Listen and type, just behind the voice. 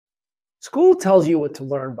School tells you what to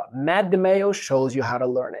learn, but Matt DiMaio shows you how to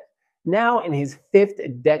learn it. Now, in his fifth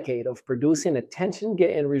decade of producing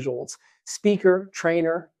attention-getting results, speaker,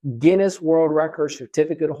 trainer, Guinness World Record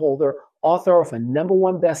certificate holder, author of a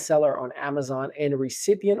 #1 bestseller on Amazon, and a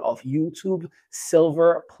recipient of YouTube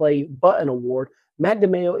Silver Play Button Award, Matt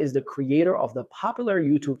DiMaio is the creator of the popular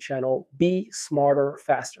YouTube channel Be Smarter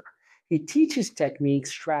Faster. He teaches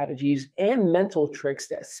techniques, strategies, and mental tricks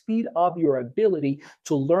that speed up your ability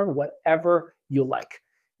to learn whatever you like.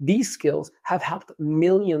 These skills have helped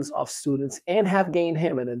millions of students and have gained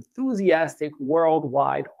him an enthusiastic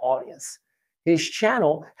worldwide audience. His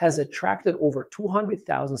channel has attracted over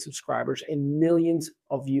 200,000 subscribers and millions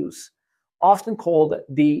of views. Often called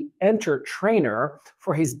the entertainer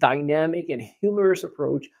for his dynamic and humorous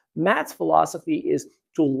approach, Matt's philosophy is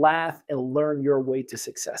to laugh and learn your way to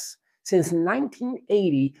success. Since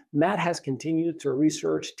 1980, Matt has continued to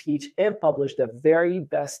research, teach, and publish the very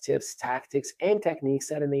best tips, tactics, and techniques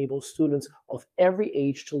that enable students of every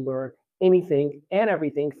age to learn anything and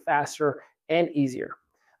everything faster and easier.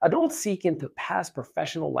 Adults seeking to pass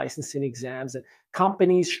professional licensing exams and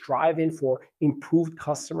companies striving for improved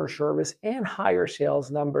customer service and higher sales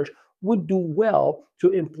numbers would do well to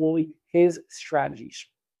employ his strategies.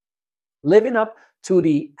 Living up to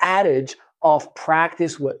the adage of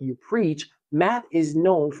practice what you preach, Matt is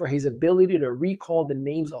known for his ability to recall the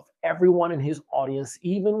names of everyone in his audience,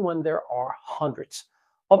 even when there are hundreds.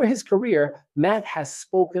 Over his career, Matt has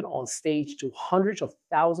spoken on stage to hundreds of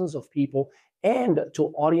thousands of people and to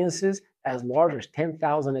audiences as large as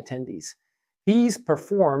 10,000 attendees. He's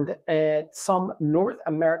performed at some North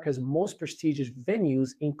America's most prestigious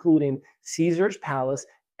venues, including Caesar's Palace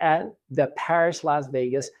and the Paris Las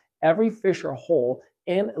Vegas, Every Fisher Hall,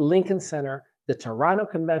 and Lincoln Center, the Toronto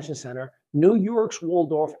Convention Center, New York's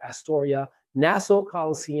Waldorf Astoria, Nassau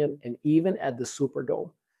Coliseum, and even at the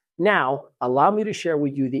Superdome. Now, allow me to share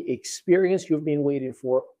with you the experience you've been waiting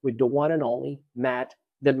for with the one and only Matt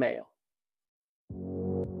DiMaio.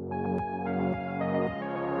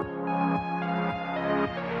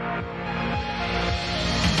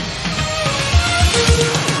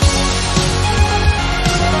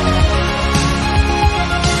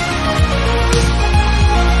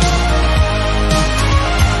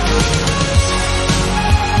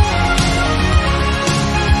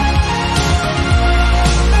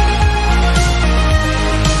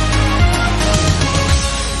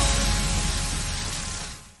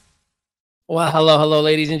 Well, hello,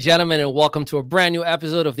 ladies and gentlemen, and welcome to a brand new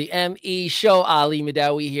episode of the ME Show. Ali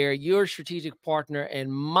Madawi here, your strategic partner.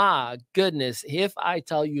 And my goodness, if I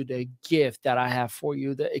tell you the gift that I have for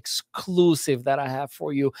you, the exclusive that I have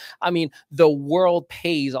for you, I mean, the world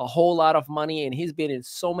pays a whole lot of money, and he's been in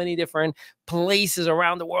so many different places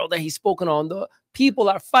around the world that he's spoken on. The people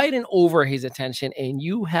are fighting over his attention, and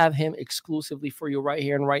you have him exclusively for you right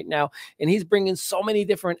here and right now. And he's bringing so many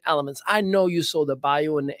different elements. I know you saw the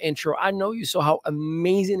bio and the intro. I know you saw how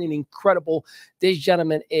amazing and incredible this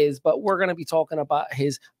gentleman is, but we're going to be talking about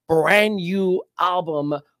his brand new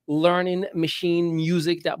album, Learning Machine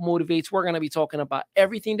Music That Motivates. We're going to be talking about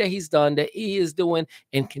everything that he's done, that he is doing,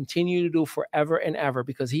 and continue to do forever and ever,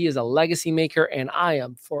 because he is a legacy maker, and I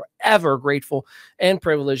am forever grateful and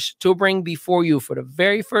privileged to bring before you for the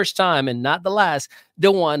very first time, and not the last,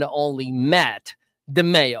 the one, the only Matt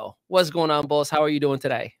DiMaio. What's going on, boss? How are you doing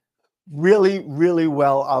today? Really, really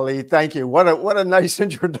well, Ali. Thank you. What a nice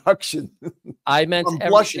introduction. I meant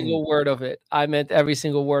every single word of it. I meant every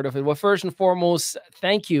single word of it. Well, first and foremost,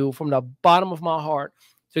 thank you from the bottom of my heart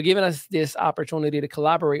for giving us this opportunity to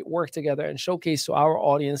collaborate, work together, and showcase to our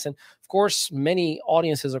audience, and of course, many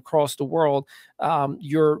audiences across the world,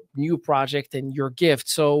 your new project and your gift.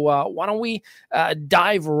 So why don't we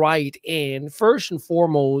dive right in? First and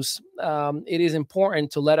foremost, it is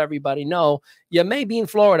important to let everybody know you may be in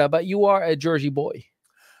Florida, but you are a Jersey boy.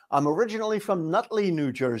 I'm originally from Nutley,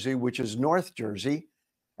 New Jersey, which is North Jersey.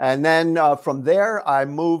 And then from there, I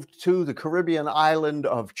moved to the Caribbean island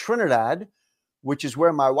of Trinidad, which is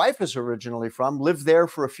where my wife is originally from, lived there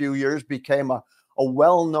for a few years, became a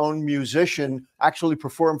well-known musician, actually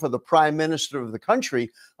performed for the Prime Minister of the country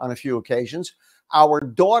on a few occasions. Our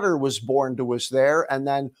daughter was born to us there, and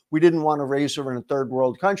then we didn't want to raise her in a third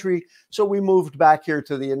world country, so we moved back here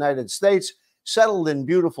to the United States, settled in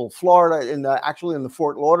beautiful Florida, actually in the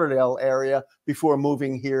Fort Lauderdale area, before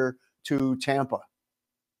moving here to Tampa.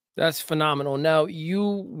 That's phenomenal. Now,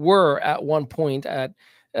 you were at one point at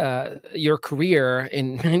your career,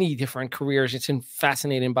 in many different careers. It's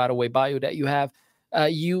fascinating, by the way, bio that you have.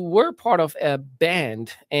 You were part of a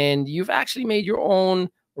band, and you've actually made your own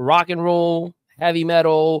rock and roll, heavy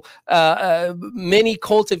metal, many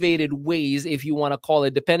cultivated ways, if you want to call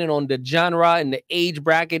it, depending on the genre and the age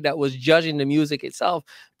bracket that was judging the music itself.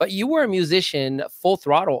 But you were a musician full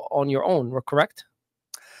throttle on your own, correct?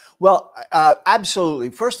 Well,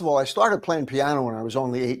 absolutely. First of all, I started playing piano when I was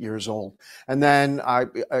only 8 years old. And then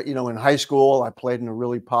in high school, I played in a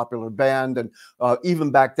really popular band. And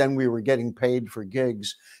even back then we were getting paid for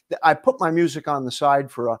gigs. I put my music on the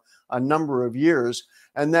side for a number of years.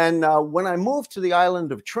 And then when I moved to the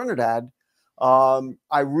island of Trinidad,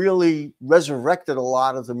 I really resurrected a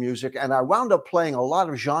lot of the music, and I wound up playing a lot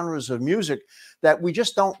of genres of music that we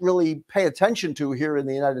just don't really pay attention to here in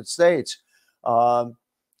the United States.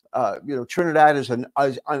 Trinidad is an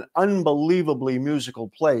unbelievably musical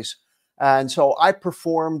place. And so I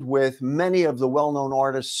performed with many of the well-known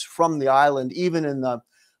artists from the island, even in the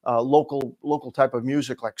local type of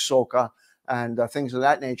music like soca and things of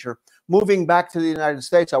that nature. Moving back to the United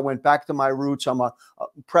States, I went back to my roots. I'm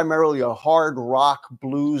primarily a hard rock,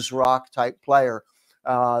 blues rock type player.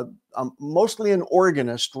 I'm mostly an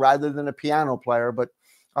organist rather than a piano player, but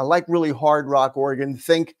I like really hard rock organ.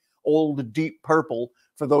 Think old Deep Purple,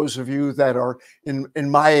 for those of you that are in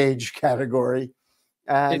my age category.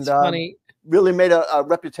 And it's funny. Really made a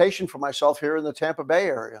reputation for myself here in the Tampa Bay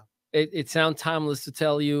area. It sounds timeless, to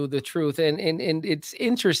tell you the truth. And it's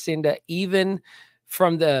interesting that even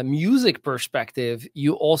from the music perspective,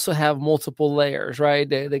 you also have multiple layers, right?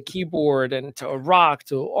 The keyboard and to rock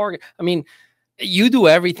to organ. I mean, you do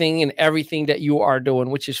everything and everything that you are doing,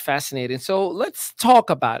 which is fascinating. So let's talk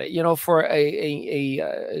about it. For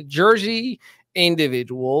a Jersey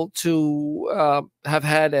individual to have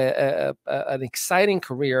had an exciting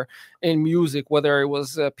career in music, whether it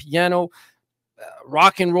was piano,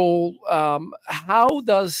 rock and roll, how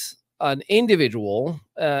does an individual,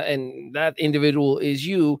 and that individual is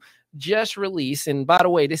you, just release, and by the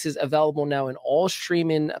way, this is available now in all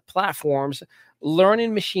streaming platforms,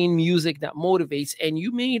 Learning Machine Music That Motivates, and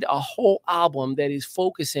you made a whole album that is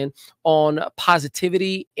focusing on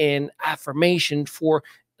positivity and affirmation for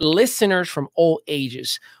listeners from all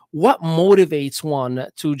ages. What motivates one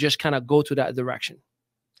to just kind of go to that direction?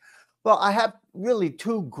 Well, I have really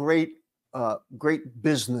two great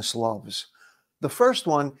business loves. The first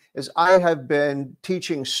one is I have been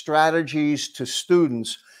teaching strategies to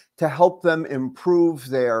students to help them improve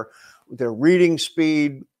their reading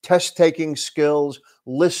speed, test taking skills,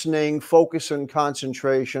 listening, focus and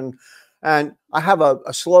concentration. And I have a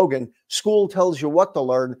slogan: school tells you what to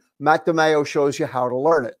learn, Matt DiMaio shows you how to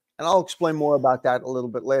learn it. And I'll explain more about that a little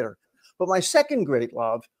bit later. But my second great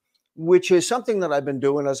love, which is something that I've been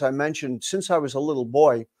doing, as I mentioned, since I was a little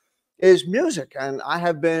boy, is music. And I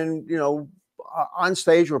have been, on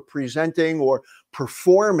stage or presenting or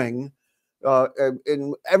performing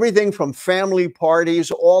in everything from family parties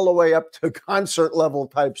all the way up to concert level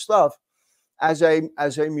type stuff as a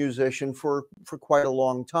musician for quite a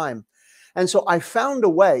long time. And so I found a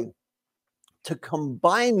way to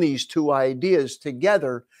combine these two ideas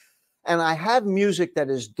together. And I have music that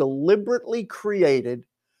is deliberately created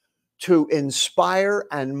to inspire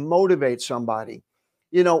and motivate somebody.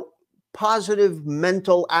 Positive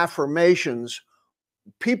mental affirmations,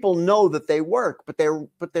 people know that they work, but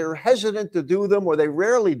they're hesitant to do them, or they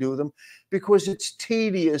rarely do them because it's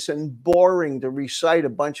tedious and boring to recite a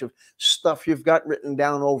bunch of stuff you've got written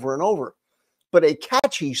down over and over. But a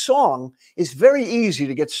catchy song is very easy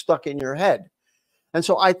to get stuck in your head. And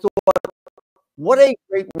so I thought, what a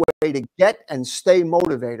great way to get and stay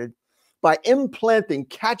motivated by implanting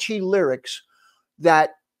catchy lyrics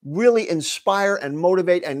that really inspire and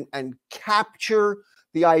motivate and capture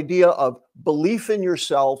the idea of belief in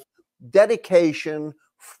yourself, dedication,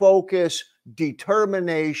 focus,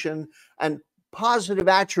 determination, and positive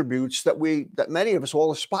attributes that many of us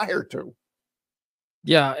all aspire to.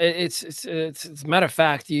 Yeah, it's a matter of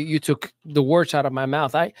fact, you took the words out of my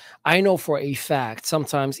mouth. I know for a fact,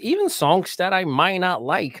 sometimes even songs that I might not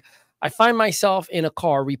like, I find myself in a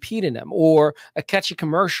car repeating them, or a catchy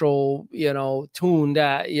commercial, tune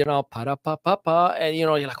that, pa pa pa pa, and you're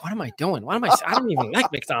like, what am I doing? I don't even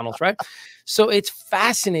like McDonald's, right? So it's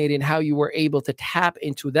fascinating how you were able to tap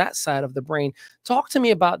into that side of the brain. Talk to me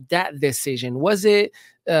about that decision. Was it,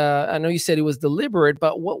 I know you said it was deliberate,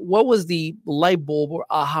 but what was the light bulb or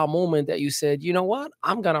aha moment that you said, you know what,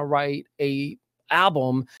 I'm gonna write a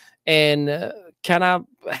album and kind of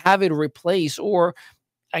have it replace, or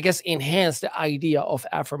I guess enhance, the idea of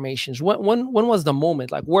affirmations? When was the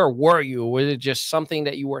moment? Like, where were you? Was it just something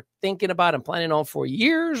that you were thinking about and planning on for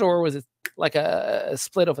years, or was it like a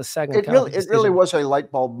split of a second? It really was a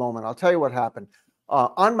light bulb moment. I'll tell you what happened.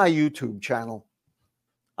 On my YouTube channel,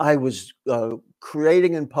 I was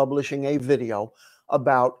creating and publishing a video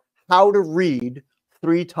about how to read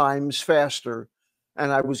 3 times faster.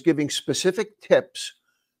 And I was giving specific tips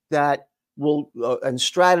that will and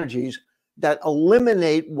strategies that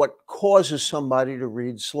eliminate what causes somebody to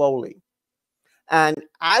read slowly. And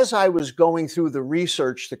as I was going through the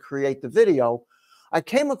research to create the video, I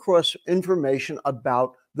came across information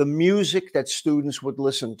about the music that students would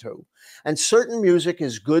listen to. And certain music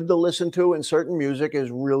is good to listen to, and certain music is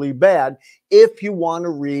really bad if you want to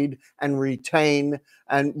read and retain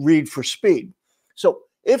and read for speed. So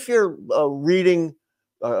if you're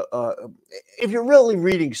if you're really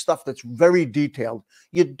reading stuff that's very detailed,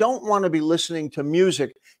 you don't want to be listening to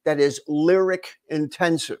music that is lyric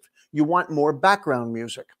intensive. You want more background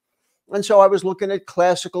music. And so I was looking at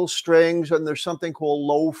classical strings, and there's something called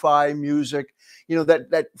lo-fi music, you know,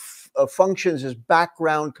 that functions as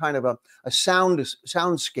background, kind of a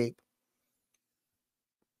soundscape.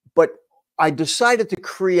 But I decided to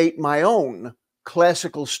create my own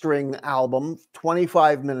classical string album,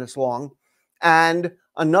 25 minutes long, and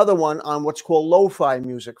another one on what's called lo-fi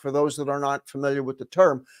music. For those that are not familiar with the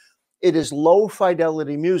term, it is low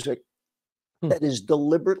fidelity music that is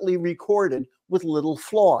deliberately recorded with little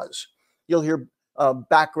flaws. You'll hear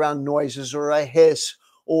background noises or a hiss,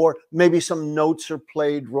 or maybe some notes are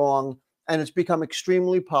played wrong. And it's become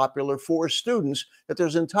extremely popular for students that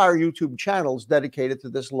there's entire YouTube channels dedicated to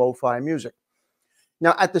this lo-fi music.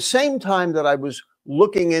 Now, at the same time that I was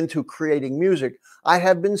looking into creating music, I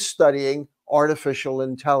have been studying artificial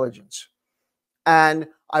intelligence. And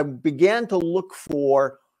I began to look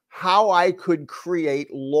for how I could create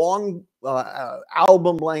long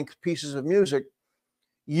album length pieces of music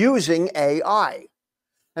using AI.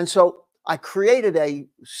 And so I created a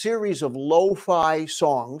series of lo-fi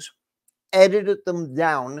songs, edited them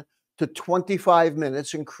down to 25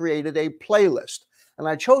 minutes, and created a playlist. And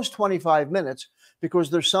I chose 25 minutes because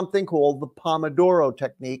there's something called the Pomodoro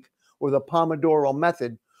technique, or the Pomodoro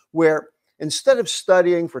method, where instead of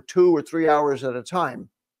studying for 2 or 3 hours at a time,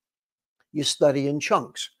 you study in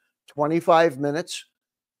chunks. 25 minutes,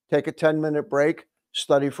 take a 10-minute break,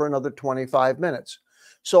 study for another 25 minutes.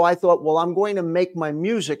 So I thought, well, I'm going to make my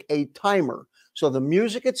music a timer. So the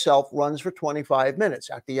music itself runs for 25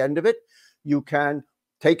 minutes. At the end of it, you can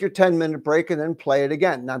take your 10-minute break and then play it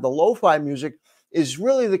again. Now, the lo-fi music is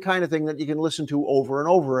really the kind of thing that you can listen to over and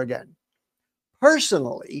over again.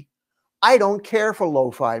 Personally, I don't care for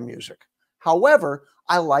lo-fi music. However,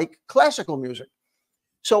 I like classical music.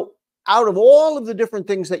 So out of all of the different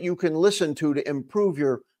things that you can listen to improve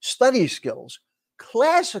your study skills,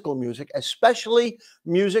 classical music, especially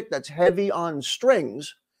music that's heavy on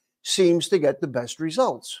strings, seems to get the best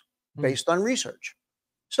results based on research.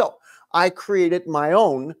 So I created my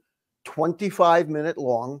own 25-minute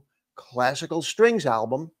long classical strings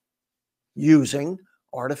album using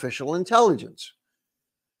artificial intelligence.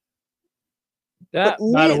 That,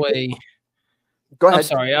 by the way, go ahead. I'm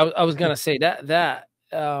sorry. I was gonna say that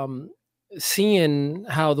seeing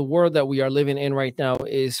how the world that we are living in right now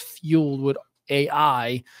is fueled with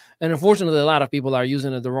AI, and unfortunately, a lot of people are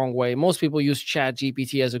using it the wrong way. Most people use Chat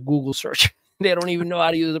GPT as a Google search. They don't even know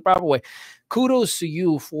how to use it the proper way. Kudos to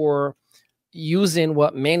you for using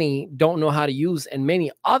what many don't know how to use, and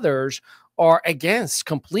many others are against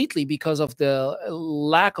completely because of the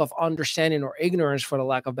lack of understanding or ignorance, for the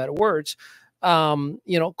lack of better words. You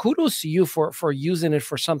know, kudos to you for using it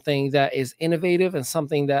for something that is innovative and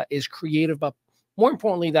something that is creative, but more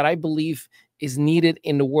importantly, that I believe is needed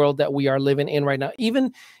in the world that we are living in right now.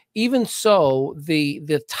 Even so,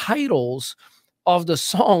 the titles of the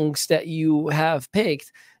songs that you have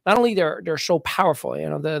picked, not only they're so powerful, you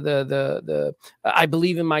know, the I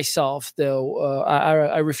believe in myself,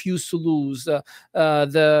 I refuse to lose, the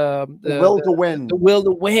will to win, the will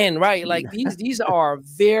to win, right? Like these are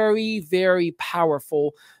very, very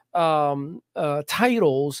powerful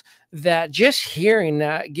titles that just hearing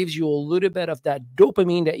that gives you a little bit of that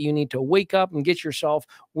dopamine that you need to wake up and get yourself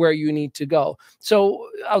where you need to go. So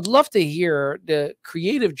I'd love to hear the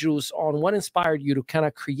creative juice on what inspired you to kind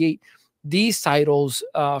of create these titles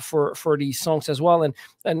for these songs as well, and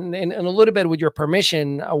a little bit with your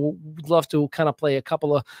permission, I would love to kind of play a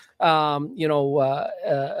couple of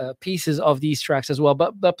pieces of these tracks as well.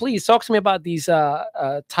 But please talk to me about these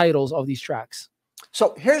titles of these tracks.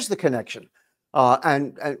 So here's the connection,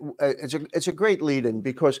 and it's a great lead-in,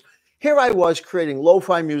 because here I was creating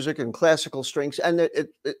lo-fi music and classical strings, and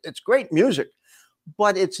it's great music,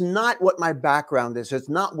 but it's not what my background is. It's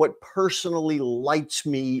not what personally lights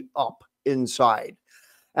me up inside.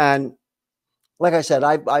 And like I said,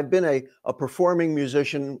 I've been a performing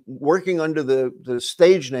musician working under the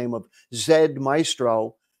stage name of Zed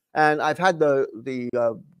Maestro And I've had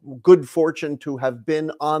the good fortune to have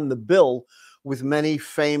been on the bill with many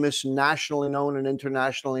famous nationally known and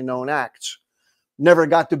internationally known acts. Never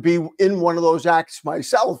got to be in one of those acts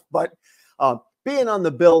myself, but being on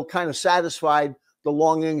the bill kind of satisfied the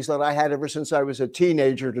longings that I had ever since I was a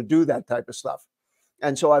teenager to do that type of stuff.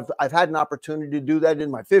 And so I've had an opportunity to do that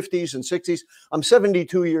in my 50s and 60s. I'm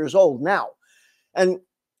 72 years old now. And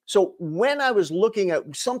so when I was looking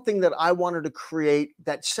at something that I wanted to create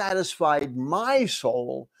that satisfied my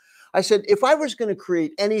soul, I said, if I was going to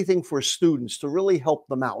create anything for students to really help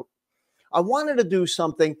them out, I wanted to do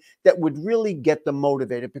something that would really get them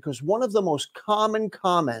motivated, because one of the most common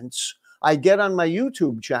comments I get on my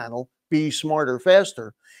YouTube channel, Be Smarter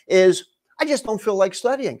Faster, is I just don't feel like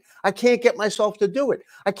studying. I can't get myself to do it.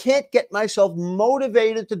 I can't get myself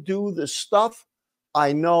motivated to do the stuff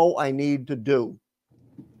I know I need to do.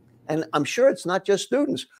 And I'm sure it's not just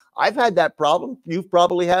students. I've had that problem. You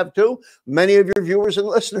probably have too. Many of your viewers and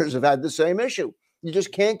listeners have had the same issue. You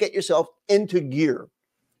just can't get yourself into gear.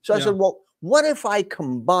 So I said, well, what if I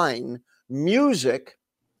combine music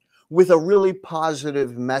with a really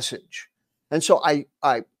positive message? And so I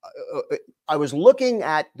was looking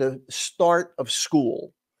at the start of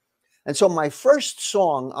school. And so my first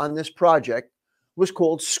song on this project was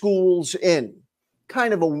called School's In,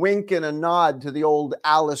 kind of a wink and a nod to the old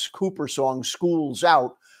Alice Cooper song, School's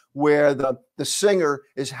Out, where the singer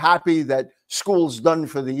is happy that school's done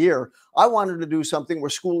for the year. I wanted to do something where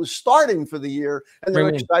school is starting for the year and they're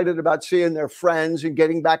excited about seeing their friends and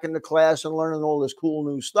getting back into class and learning all this cool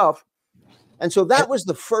new stuff. And so that was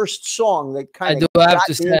the first song that kind of got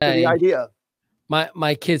me into the idea.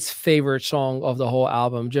 My kid's favorite song of the whole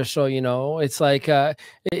album, just so you know, it's like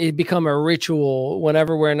it become a ritual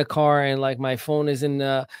whenever we're in the car and like my phone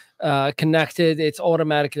isn't connected, it's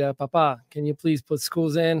automatically Papa, can you please put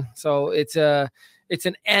Schools In? So it's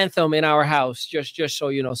an anthem in our house, just so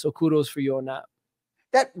you know. So kudos for you on that.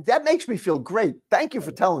 That makes me feel great. Thank you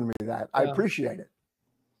for telling me that. I appreciate it.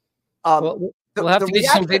 We'll have to get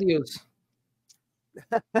some videos.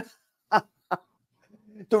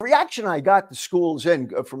 The reaction I got to School's In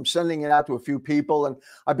from sending it out to a few people, and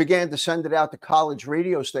I began to send it out to college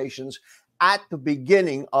radio stations at the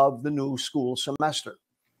beginning of the new school semester.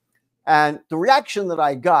 And the reaction that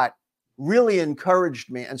I got really encouraged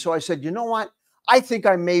me. And so I said, you know what? I think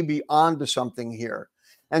I may be onto something here.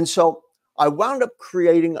 And so I wound up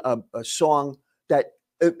creating a song that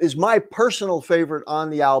is my personal favorite on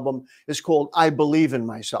the album. Is called I Believe in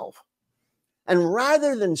Myself. And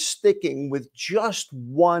rather than sticking with just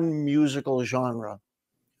one musical genre,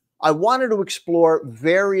 I wanted to explore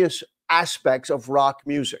various aspects of rock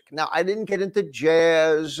music. Now, I didn't get into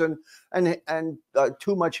jazz and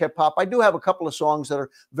too much hip hop. I do have a couple of songs that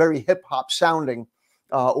are very hip hop sounding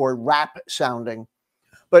or rap sounding,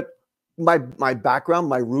 but my background,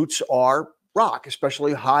 my roots are rock,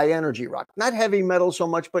 especially high energy rock, not heavy metal so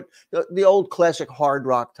much, but the old classic hard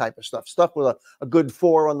rock type of stuff with a good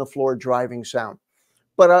 4 on the floor driving sound.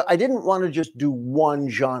 But I didn't want to just do one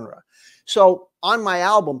genre. So on my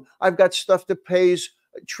album, I've got stuff that pays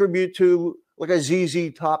tribute to like a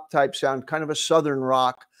ZZ Top type sound, kind of a Southern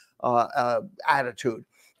rock attitude.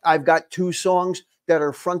 I've got 2 songs that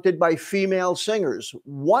are fronted by female singers,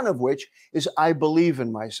 one of which is I Believe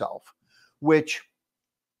in Myself, which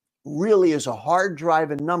really is a hard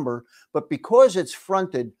driving number, but because it's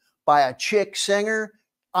fronted by a chick singer,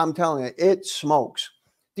 I'm telling you, it smokes.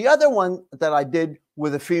 The other one that I did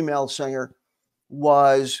with a female singer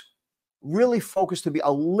was really focused to be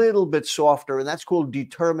a little bit softer, and that's called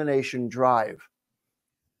Determination Drive.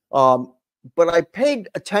 But I paid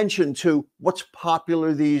attention to what's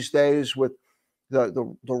popular these days with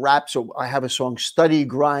the rap. So I have a song, Study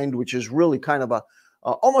Grind, which is really kind of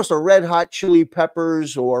almost a Red Hot Chili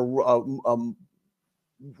Peppers or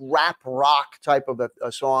rap rock type of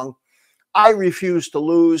a song. I Refuse to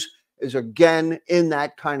Lose is again in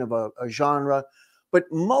that kind of a genre. But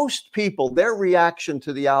most people, their reaction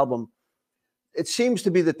to the album, it seems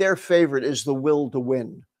to be that their favorite is The Will to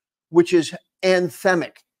Win, which is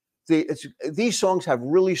anthemic. These songs have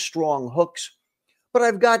really strong hooks. But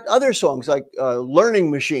I've got other songs like Learning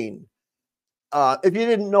Machine. If you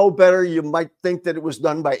didn't know better, you might think that it was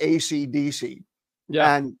done by AC/DC.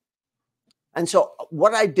 Yeah. And so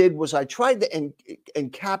what I did was I tried to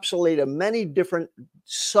encapsulate many different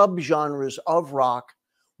subgenres of rock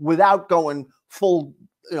without going full,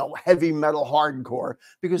 heavy metal hardcore,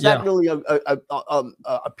 because that really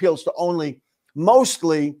appeals to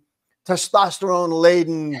mostly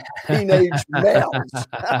testosterone-laden teenage males.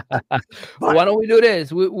 Why don't we do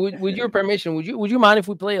this? With your permission, would you mind if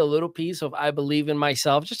we play a little piece of "I Believe in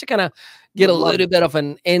Myself" just to kind of get a little bit of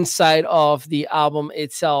an insight of the album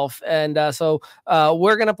itself? And so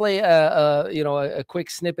we're gonna play a quick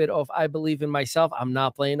snippet of "I Believe in Myself." I'm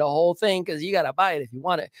not playing the whole thing because you gotta buy it if you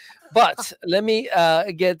want it. But let me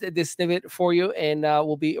get this snippet for you, and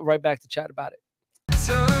we'll be right back to chat about it.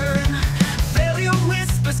 Failure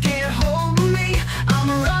whispers can't hold me. I'm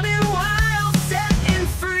running wild, setting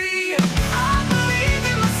free. I believe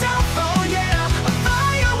in myself, oh yeah. A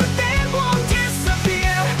fire within won't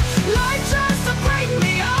disappear. Light tries to break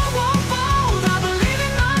me, I won't fold. I believe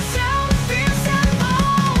in myself, fierce and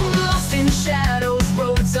bold. Lost in shadows,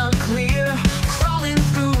 roads unclear. Crawling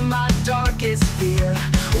through my darkest fear.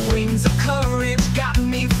 Wings of courage got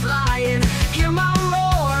me flying. Hear my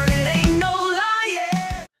roar, it ain't no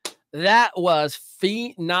lying. That was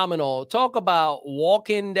phenomenal. Talk about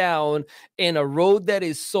walking down in a road that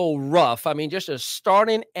is so rough. I mean, just a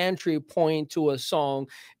starting entry point to a song.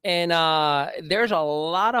 And there's a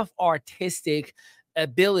lot of artistic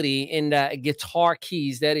ability in the guitar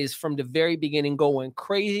keys that is from the very beginning going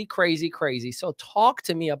crazy, crazy, crazy. So talk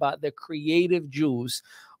to me about the creative juice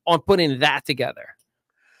on putting that together.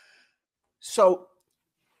 So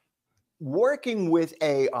working with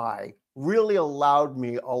AI really allowed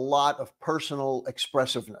me a lot of personal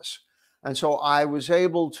expressiveness. And so I was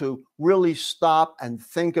able to really stop and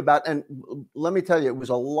think about, and let me tell you, it was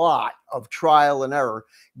a lot of trial and error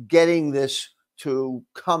getting this to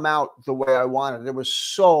come out the way I wanted. There was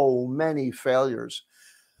so many failures.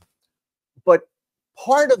 But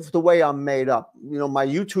part of the way I'm made up, my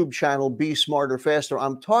YouTube channel, Be Smarter, Faster,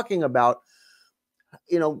 I'm talking about,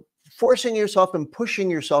 forcing yourself and pushing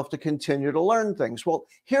yourself to continue to learn things. Well,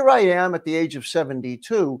 here I am at the age of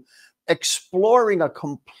 72, exploring a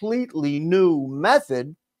completely new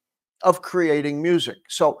method of creating music.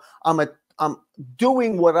 So I'm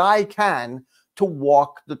doing what I can to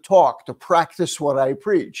walk the talk, to practice what I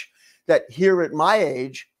preach. That here at my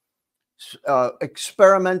age,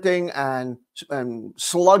 experimenting and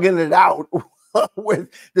slugging it out with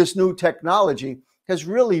this new technology has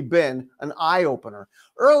really been an eye-opener.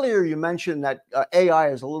 Earlier, you mentioned that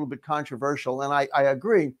AI is a little bit controversial, and I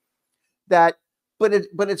agree that, but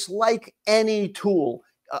it's like any tool.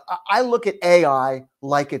 I look at AI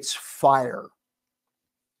like it's fire.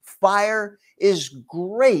 Fire is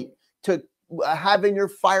great to have in your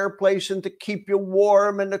fireplace and to keep you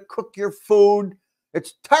warm and to cook your food.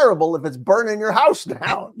 It's terrible if it's burning your house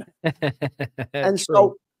down. And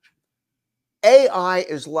so AI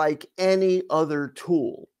is like any other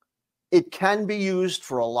tool. It can be used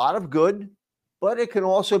for a lot of good, but it can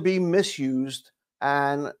also be misused.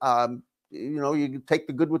 And, you can take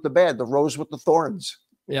the good with the bad, the rose with the thorns.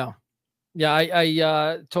 Yeah. Yeah,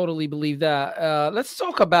 I totally believe that. Let's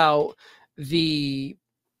talk about the,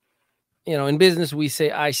 in business, we say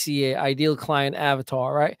ICA, ideal client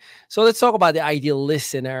avatar, right? So let's talk about the ideal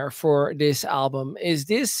listener for this album. Is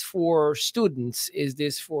this for students? Is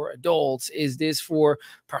this for adults? Is this for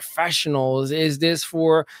professionals? Is this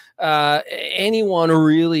for anyone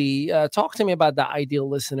really? Talk to me about the ideal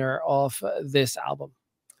listener of this album.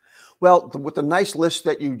 Well, with the nice list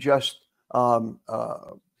that you just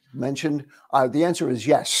mentioned, the answer is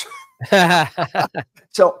yes.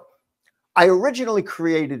 So I originally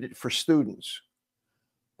created it for students,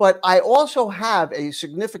 but I also have a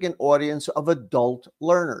significant audience of adult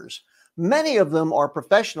learners. Many of them are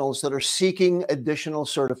professionals that are seeking additional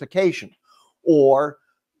certification, or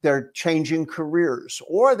they're changing careers,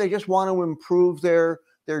 or they just want to improve their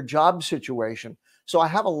job situation. So I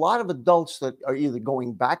have a lot of adults that are either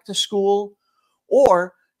going back to school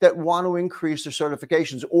or that want to increase their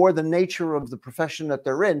certifications, or the nature of the profession that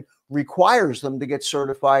they're in requires them to get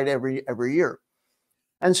certified every year.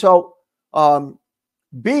 And so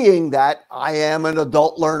being that I am an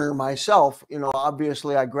adult learner myself,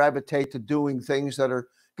 obviously I gravitate to doing things that are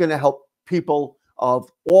going to help people of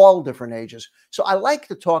all different ages. So I like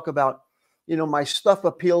to talk about, my stuff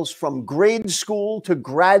appeals from grade school to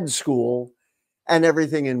grad school and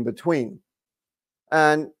everything in between.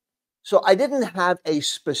 And so I didn't have a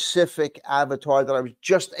specific avatar that I was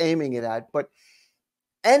just aiming it at, but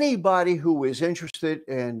anybody who is interested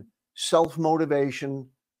in self-motivation,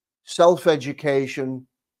 self-education,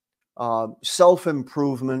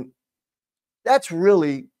 self-improvement, that's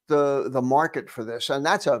really the market for this. And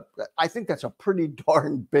I think that's a pretty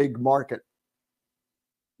darn big market.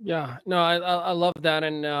 Yeah, no, I love that.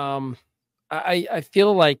 And I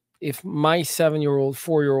feel like if my 7-year-old,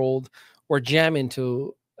 4-year-old were jamming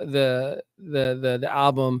to the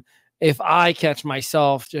album, if I catch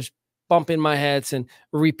myself just bumping my heads and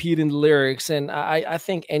repeating the lyrics. And I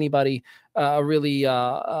think anybody really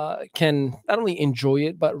can not only enjoy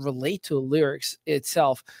it, but relate to the lyrics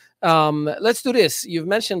itself. Let's do this. You've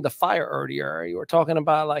mentioned the fire earlier. You were talking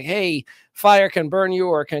about like, hey, fire can burn you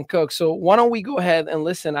or can cook. So why don't we go ahead and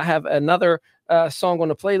listen? I have another song on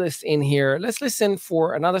the playlist in here. Let's listen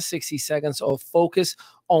for another 60 seconds of Focus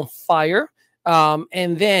on Fire.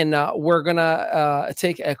 And then we're gonna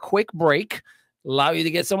take a quick break, allow you to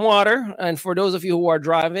get some water. And for those of you who are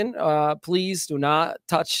driving, please do not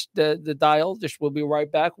touch the dial. Just we'll be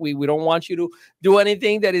right back. We don't want you to do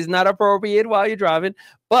anything that is not appropriate while you're driving.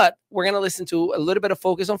 But we're going to listen to a little bit of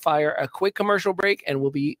Focus on Fire, a quick commercial break, and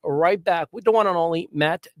we'll be right back with the one and only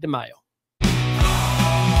Matt DiMaio.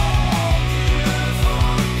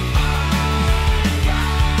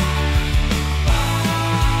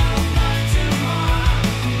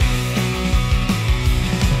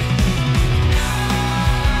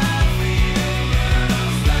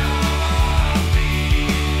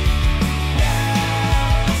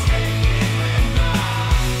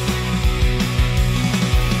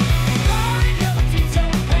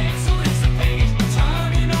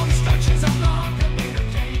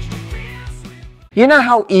 You know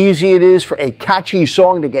how easy it is for a catchy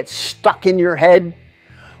song to get stuck in your head?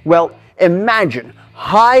 Well, imagine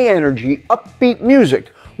high-energy, upbeat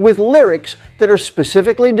music with lyrics that are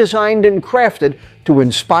specifically designed and crafted to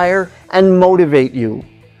inspire and motivate you.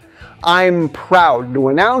 I'm proud to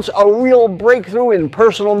announce a real breakthrough in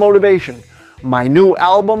personal motivation, my new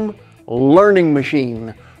album, Learning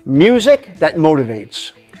Machine, Music That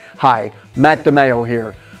Motivates. Hi, Matt DiMaio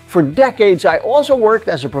here. For decades, I also worked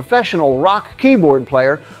as a professional rock keyboard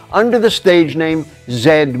player under the stage name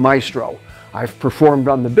Zed Maestro. I've performed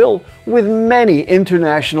on the bill with many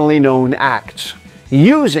internationally known acts.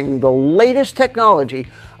 Using the latest technology,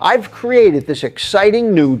 I've created this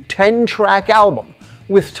exciting new 10-track album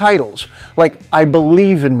with titles like I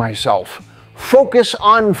Believe in Myself, Focus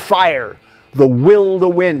on Fire, The Will to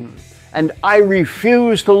Win, and I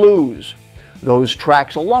Refuse to Lose. Those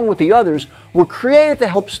tracks, along with the others, were created to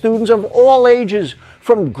help students of all ages,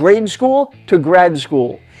 from grade school to grad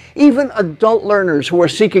school, even adult learners who are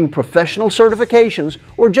seeking professional certifications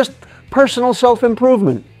or just personal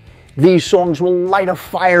self-improvement. These songs will light a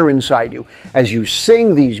fire inside you as you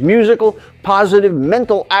sing these musical, positive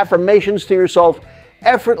mental affirmations to yourself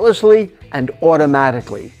effortlessly and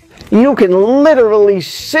automatically. You can literally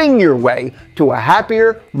sing your way to a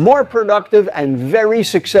happier, more productive, and very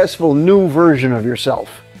successful new version of yourself.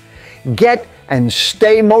 Get and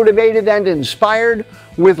stay motivated and inspired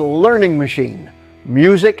with Learning Machine,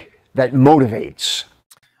 music that motivates.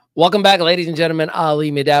 Welcome back, ladies and gentlemen.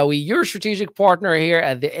 Ali Midawi, your strategic partner here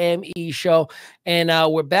at the ME Show. And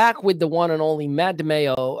we're back with the one and only Matt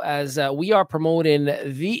DiMaio as we are promoting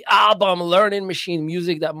the album Learning Machine,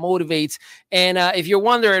 Music That Motivates. And if you're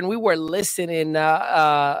wondering, we were listening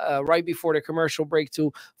right before the commercial break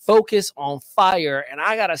to Focus on Fire. And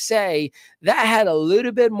I got to say, that had a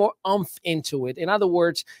little bit more oomph into it. In other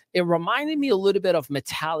words, it reminded me a little bit of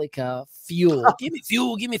Metallica Fuel. Give me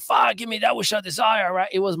fuel, give me fire, give me that which I desire, right?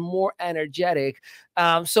 It was more energetic.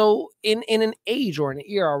 So in an age or an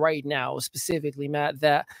era right now, specifically, Matt,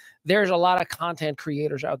 that there's a lot of content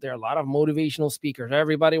creators out there, a lot of motivational speakers.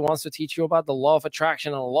 Everybody wants to teach you about the law of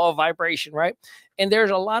attraction and the law of vibration, right? And there's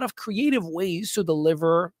a lot of creative ways to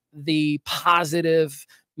deliver the positive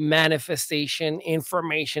manifestation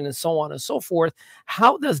information and so on and so forth.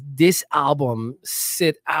 How does this album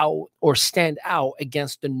sit out or stand out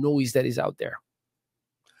against the noise that is out there?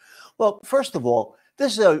 Well, first of all,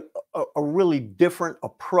 this is a really different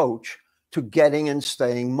approach to getting and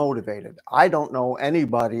staying motivated. I don't know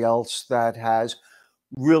anybody else that has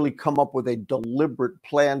really come up with a deliberate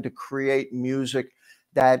plan to create music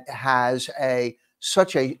that has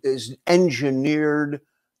is engineered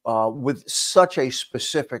with such a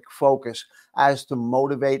specific focus as to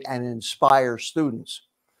motivate and inspire students.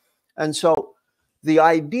 And so the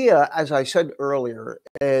idea, as I said earlier,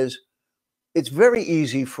 is it's very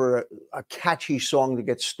easy for a catchy song to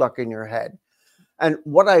get stuck in your head. And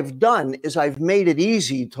what I've done is I've made it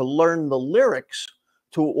easy to learn the lyrics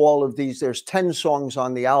to all of these. There's 10 songs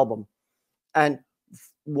on the album. And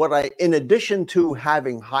in addition to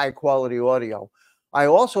having high quality audio, I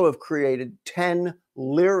also have created 10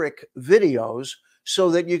 lyric videos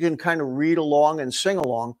so that you can kind of read along and sing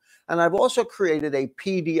along. And I've also created a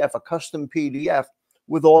PDF, a custom PDF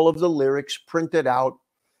with all of the lyrics printed out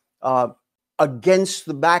against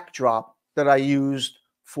the backdrop that I used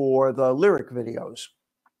for the lyric videos.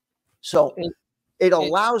 So it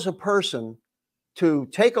allows a person to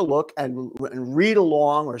take a look and read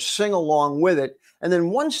along or sing along with it. And then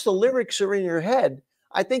once the lyrics are in your head,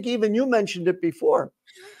 I think even you mentioned it before,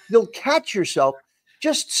 you'll catch yourself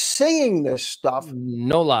just singing this stuff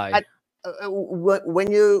No lie. at,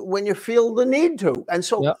 when you feel the need to. And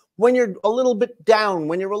so Yep. when you're a little bit down,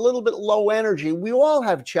 when you're a little bit low energy, we all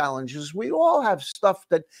have challenges. We all have stuff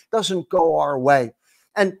that doesn't go our way.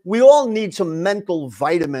 And we all need some mental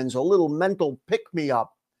vitamins, a little mental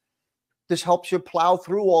pick-me-up. This helps you plow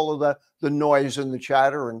through all of the noise and the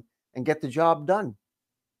chatter and get the job done.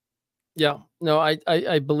 Yeah, no,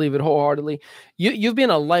 I believe it wholeheartedly. You've been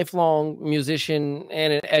a lifelong musician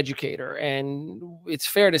and an educator, and it's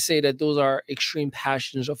fair to say that those are extreme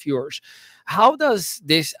passions of yours. How does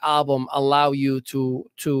this album allow you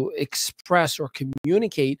to express or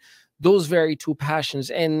communicate those very two passions?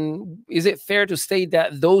 And is it fair to state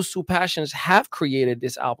that those two passions have created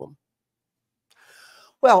this album?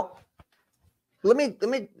 Well, let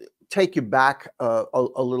me take you back a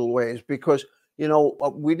little ways, because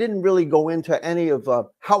we didn't really go into any of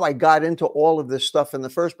how I got into all of this stuff in the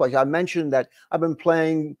first place. I mentioned that I've been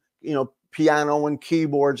playing piano and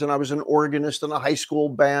keyboards, and I was an organist in a high school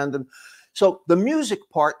band, and so the music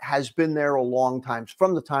part has been there a long time,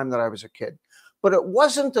 from the time that I was a kid. But it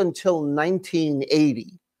wasn't until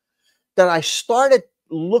 1980 that I started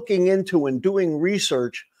looking into and doing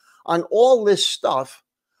research on all this stuff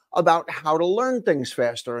about how to learn things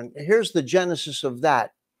faster. And here's the genesis of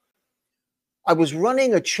that. I was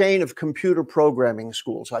running a chain of computer programming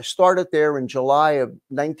schools. I started there in July of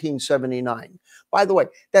 1979. By the way,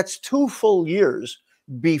 that's 2 full years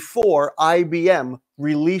before IBM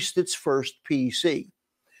released its first PC.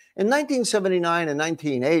 In 1979 and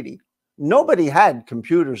 1980, nobody had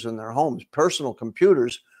computers in their homes. Personal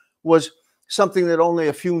computers was something that only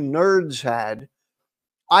a few nerds had.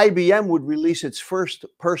 IBM would release its first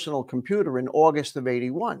personal computer in August of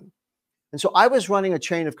 81. And so I was running a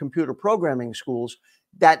chain of computer programming schools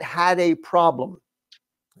that had a problem.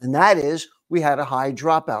 And that is, we had a high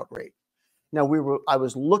dropout rate. Now I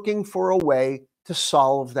was looking for a way to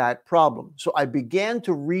solve that problem. So I began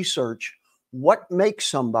to research what makes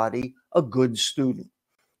somebody a good student.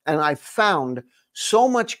 And I found so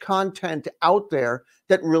much content out there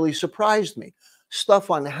that really surprised me. Stuff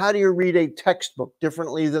on how do you read a textbook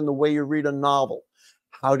differently than the way you read a novel?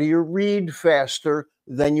 How do you read faster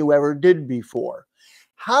than you ever did before?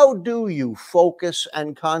 How do you focus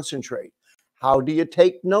and concentrate? How do you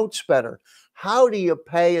take notes better? How do you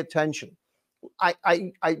pay attention?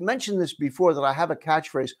 I mentioned this before, that I have a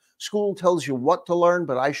catchphrase: school tells you what to learn,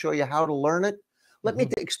 but I show you how to learn it. Let me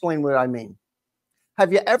explain what I mean.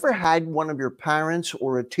 Have you ever had one of your parents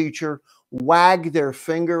or a teacher wag their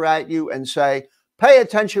finger at you and say, pay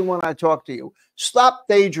attention when I talk to you, stop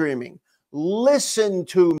daydreaming, listen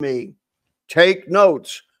to me, take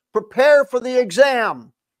notes, prepare for the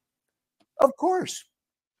exam? Of course.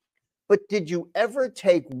 But did you ever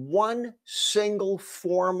take one single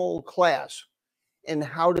formal class in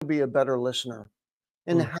how to be a better listener,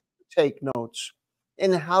 in how to take notes,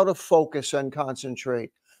 in how to focus and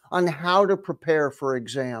concentrate, on how to prepare for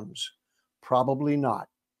exams? Probably not.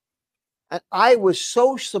 And I was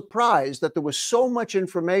so surprised that there was so much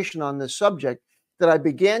information on this subject that I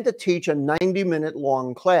began to teach a 90-minute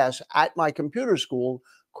long class at my computer school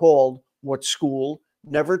called What School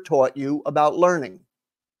Never Taught You About Learning.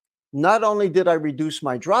 Not only did I reduce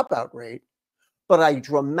my dropout rate, but I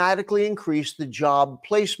dramatically increased the job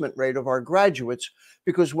placement rate of our graduates,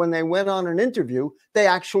 because when they went on an interview, they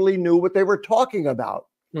actually knew what they were talking about.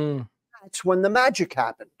 That's when the magic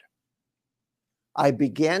happened. I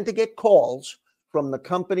began to get calls from the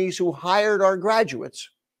companies who hired our graduates,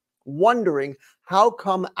 wondering how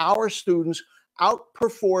come our students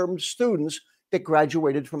outperformed students that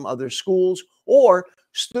graduated from other schools, or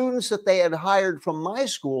students that they had hired from my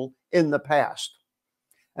school in the past.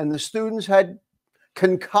 And the students had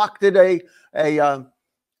concocted a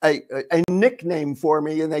nickname for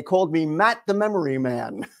me, and they called me Matt the Memory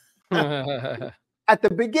Man. At the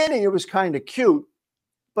beginning, it was kind of cute,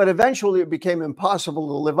 but eventually it became impossible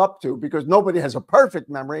to live up to, because nobody has a perfect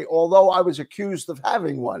memory, although I was accused of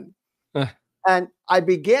having one. And I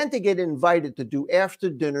began to get invited to do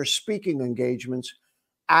after-dinner speaking engagements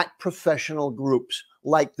at professional groups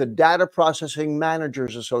like the Data Processing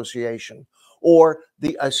Managers Association or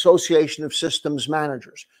the Association of Systems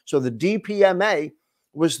Managers. So the DPMA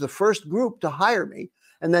was the first group to hire me.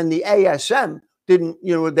 And then the ASM didn't,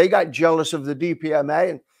 they got jealous of the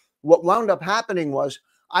DPMA. And what wound up happening was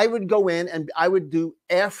I would go in and I would do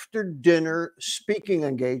after-dinner speaking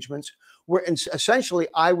engagements where essentially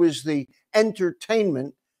I was the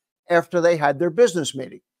entertainment after they had their business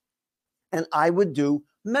meeting. and I would do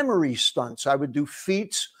memory stunts. I would do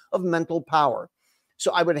feats of mental power.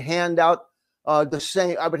 So I would hand out I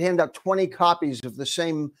would hand out 20 copies of the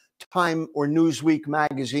same Time or Newsweek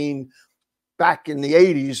magazine back in the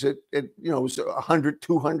 80s. It was 100,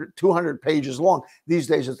 200 pages long. These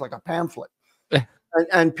days it's like a pamphlet.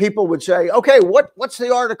 and people would say, okay, what's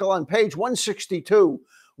the article on page 162?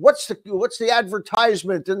 What's the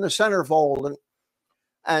advertisement in the centerfold?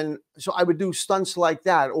 And so I would do stunts like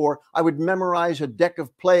that, or I would memorize a deck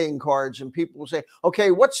of playing cards, and people would say,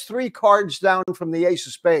 okay, what's 3 cards down from the ace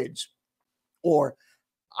of spades? Or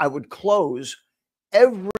I would close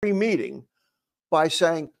every meeting by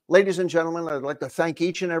saying, ladies and gentlemen, I'd like to thank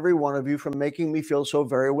each and every one of you for making me feel so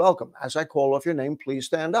very welcome. As I call off your name, please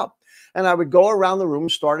stand up. And I would go around the room,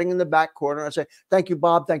 starting in the back corner. I'd say, thank you,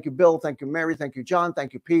 Bob. Thank you, Bill. Thank you, Mary. Thank you, John.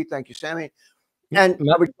 Thank you, Pete. Thank you, Sammy. And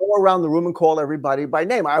I would go around the room and call everybody by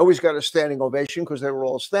name. I always got a standing ovation because they were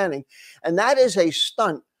all standing. And that is a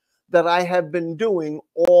stunt that I have been doing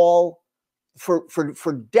all for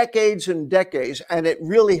decades and decades. And it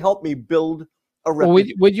really helped me build a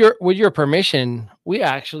reputation. With your permission, we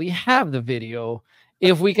actually have the video.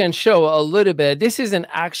 If we can show a little bit, this is an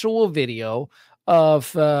actual video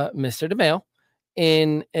of Mr. DiMaio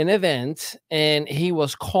in an event, and he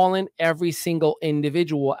was calling every single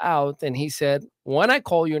individual out, and he said, when I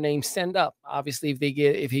call your name, stand up. Obviously,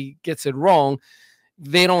 if he gets it wrong,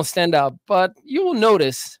 they don't stand up, but you will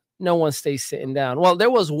notice no one stays sitting down. Well, there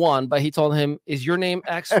was one, but he told him, is your name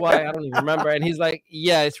X, Y? I don't even remember. And he's like,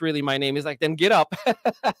 yeah, it's really my name. He's like, then get up.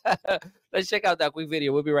 Let's check out that quick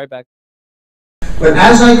video. We'll be right back. But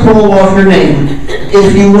as I call off your name,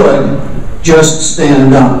 if you would, just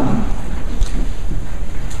stand up.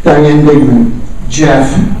 Diane Digman,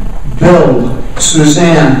 Jeff, Bill,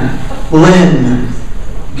 Suzanne, Lynn,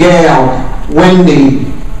 Gail,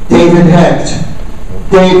 Wendy, David Hecht,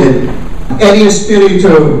 David, Eddie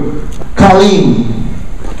Espiritu, Colleen,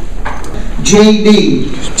 JD,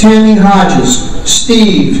 Tammy Hodges,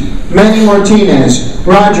 Steve, Manny Martinez,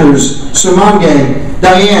 Rogers, Sumange,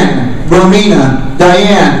 Diane, Romina,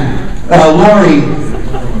 Diane, Lori,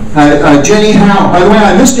 Jenny Howe. By the way,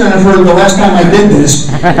 I missed Jennifer the last time I did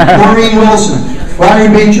this. Maureen Wilson, Larry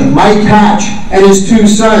Beecham, Mike Hatch, and his 2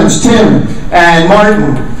 sons, Tim and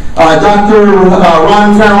Martin, Dr.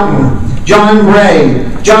 Ron Fountain, John Bray,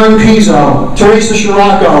 John Pizzo, Teresa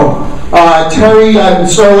Scirocco, Terry, I'm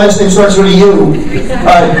sorry, last name starts with a U,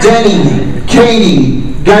 Denny, Katie,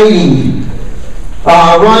 Guidey,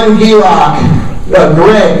 Ron Gillock,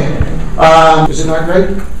 Greg, is it not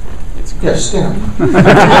Greg? Yes, stand.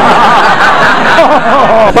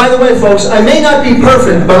 By the way, folks, I may not be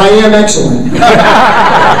perfect, but I am excellent.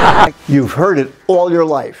 You've heard it all your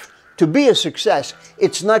life. To be a success,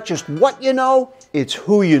 it's not just what you know, it's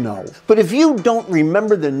who you know. But if you don't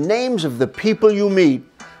remember the names of the people you meet,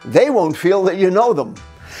 they won't feel that you know them.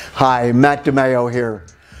 Hi, Matt DiMaio here.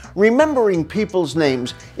 Remembering people's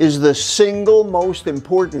names is the single most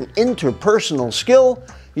important interpersonal skill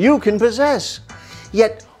you can possess.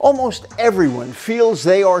 Yet almost everyone feels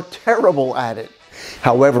they are terrible at it.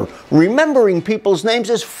 However, remembering people's names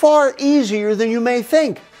is far easier than you may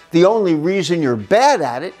think. The only reason you're bad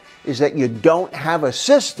at it is that you don't have a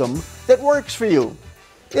system that works for you.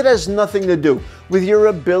 It has nothing to do with your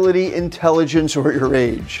ability, intelligence, or your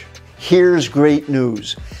age. Here's great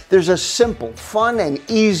news. There's a simple, fun, and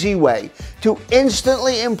easy way to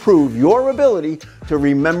instantly improve your ability to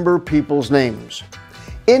remember people's names.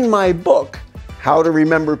 In my book, How to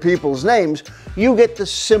Remember People's Names, you get the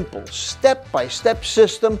simple, step-by-step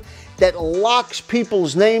system that locks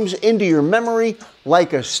people's names into your memory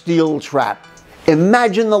like a steel trap.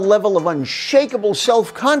 Imagine the level of unshakable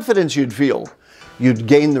self-confidence you'd feel. You'd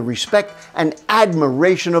gain the respect and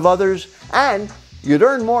admiration of others, and you'd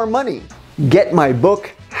earn more money. Get my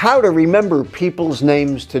book, How to Remember People's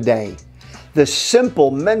Names, today. The simple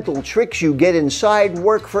mental tricks you get inside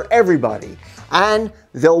work for everybody, and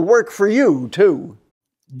they'll work for you too.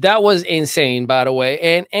 That was insane, by the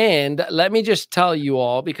way. And let me just tell you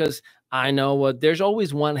all, because I know what there's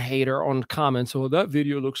always one hater on comments. Oh, that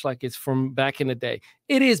video looks like it's from back in the day.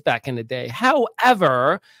 It is back in the day.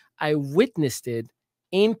 However, I witnessed it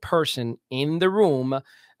in person in the room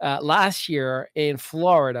last year in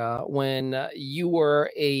Florida when you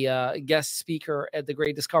were a guest speaker at the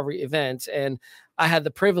Great Discovery event, and I had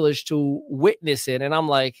the privilege to witness it. And I'm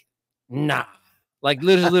like, nah, like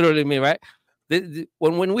literally me, right?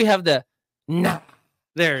 When we have the nah,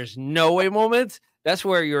 there's no way moments, that's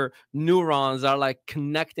where your neurons are like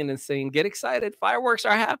connecting and saying, get excited, fireworks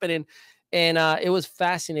are happening. And it was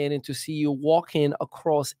fascinating to see you walking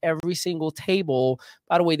across every single table.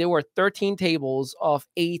 By the way, there were 13 tables of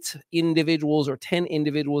 8 individuals or 10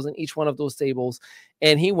 individuals in each one of those tables.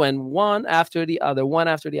 And he went one after the other,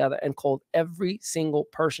 and called every single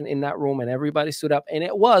person in that room, and everybody stood up. And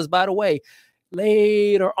it was, by the way,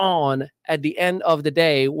 later on at the end of the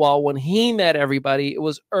day, while when he met everybody, it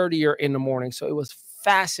was earlier in the morning. So it was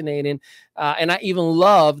fascinating. And I even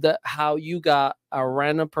loved how you got a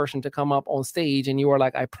random person to come up on stage and you were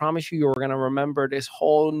like, I promise you were going to remember this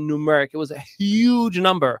whole numeric. It was a huge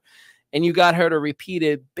number. And you got her to repeat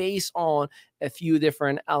it based on a few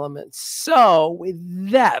different elements. So with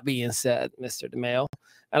that being said, Mr. DiMaio,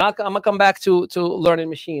 and I'm going to come back to Learning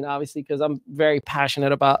Machine, obviously, because I'm very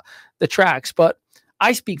passionate about the tracks. But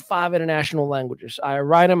I speak 5 international languages. I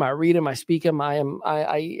write them, I read them, I speak them.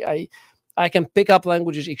 I can pick up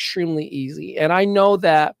languages extremely easy. And I know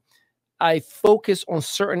that I focus on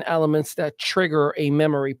certain elements that trigger a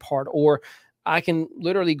memory part. Or I can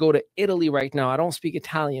literally go to Italy right now. I don't speak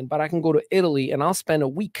Italian, but I can go to Italy and I'll spend a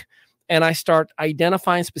week and I start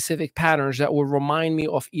identifying specific patterns that will remind me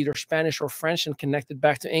of either Spanish or French and connect it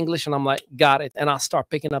back to English. And I'm like, got it. And I'll start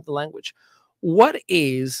picking up the language. I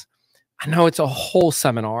know it's a whole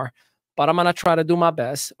seminar, but I'm going to try to do my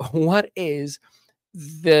best. What is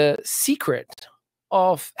the secret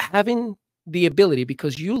of having the ability,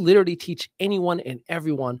 because you literally teach anyone and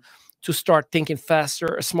everyone to start thinking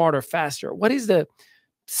faster, smarter, faster. What is the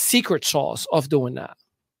secret sauce of doing that?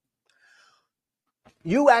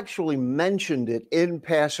 You actually mentioned it in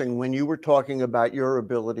passing when you were talking about your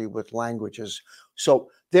ability with languages. So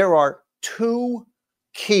there are 2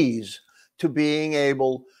 keys to being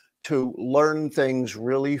able to learn things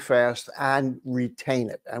really fast and retain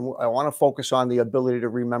it. And I want to focus on the ability to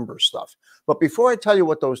remember stuff. But before I tell you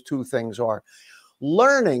what those 2 things are,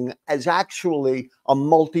 learning is actually a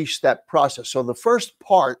multi-step process. So the first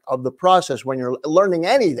part of the process when you're learning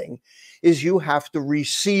anything is you have to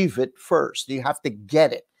receive it first. You have to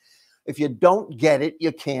get it. If you don't get it,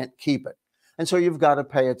 you can't keep it. And so you've got to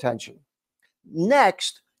pay attention.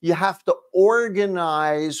 Next, you have to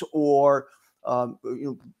organize, or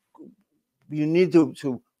you need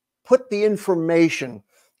to put the information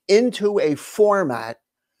into a format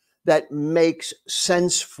that makes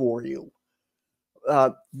sense for you.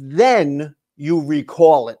 Then you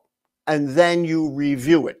recall it, and then you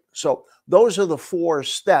review it. So those are the 4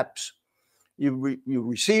 steps. You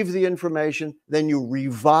receive the information, then you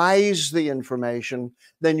revise the information,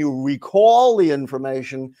 then you recall the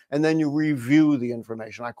information, and then you review the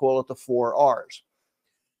information. I call it the 4 R's.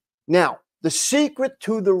 Now, the secret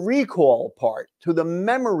to the recall part, to the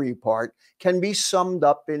memory part, can be summed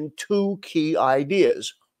up in 2 key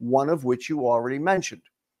ideas, one of which you already mentioned.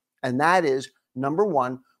 And that is, number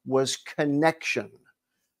 1 was connection.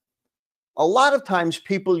 A lot of times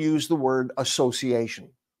people use the word association,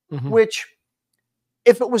 which,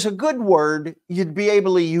 if it was a good word, you'd be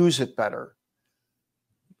able to use it better.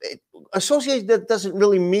 Association, that doesn't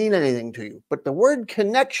really mean anything to you, but the word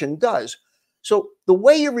connection does. So the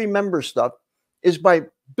way you remember stuff is by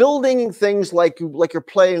building things like you're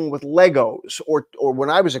playing with Legos, or when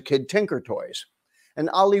I was a kid, Tinker Toys. And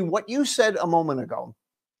Ali, what you said a moment ago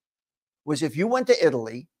was, if you went to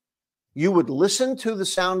Italy, you would listen to the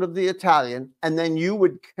sound of the Italian, and then you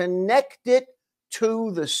would connect it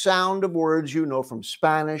to the sound of words you know from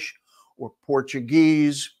Spanish or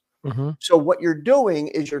Portuguese. So what you're doing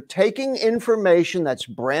is you're taking information that's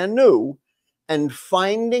brand new and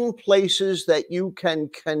finding places that you can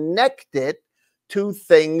connect it to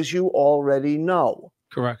things you already know.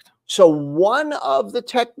 Correct. So one of the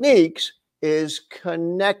techniques is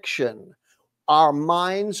connection. Our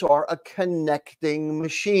minds are a connecting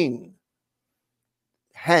machine.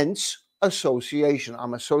 Hence, association.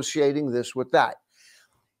 I'm associating this with that.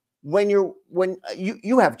 When you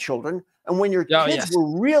have children, and when your kids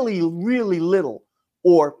were really, really little,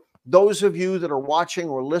 or those of you that are watching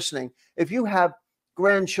or listening, if you have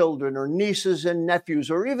grandchildren or nieces and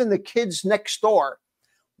nephews, or even the kids next door,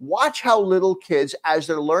 watch how little kids, as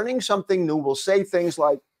they're learning something new, will say things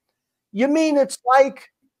like, you mean it's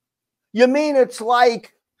like,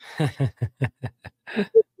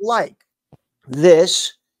 like,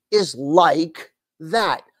 this is like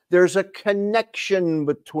that. There's a connection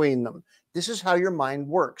between them. This is how your mind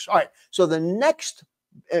works. All right. So the next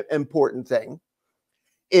important thing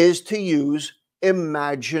is to use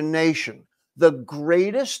imagination. The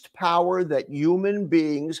greatest power that human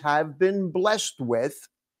beings have been blessed with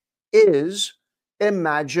is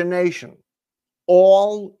imagination.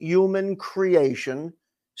 All human creation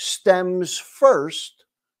stems first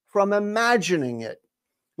from imagining it.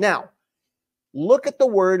 Now, Look at the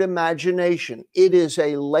word imagination. It is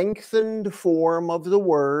a lengthened form of the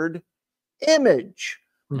word image.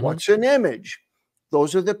 What's an image?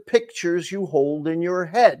 Those are the pictures you hold in your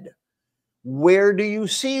head. Where do you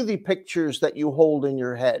see the pictures that you hold in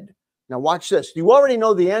your head? Now watch this. You already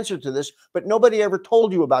know the answer to this, but nobody ever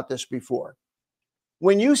told you about this before.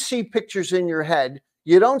 When you see pictures in your head,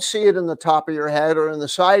 you don't see it in the top of your head or in the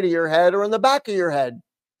side of your head or in the back of your head.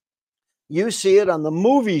 You see it on the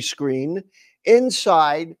movie screen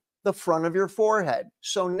inside the front of your forehead.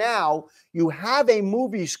 So now you have a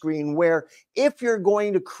movie screen where if you're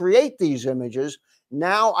going to create these images,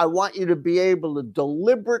 now I want you to be able to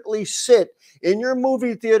deliberately sit in your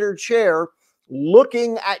movie theater chair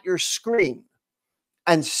looking at your screen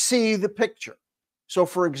and see the picture. So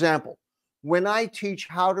for example, when I teach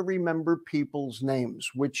how to remember people's names,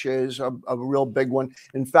 which is a real big one.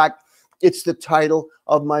 In fact, it's the title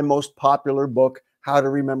of my most popular book, How to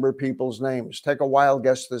Remember People's Names. Take a wild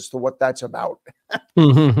guess as to what that's about.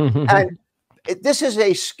 And this is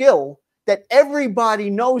a skill that everybody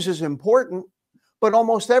knows is important, but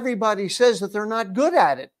almost everybody says that they're not good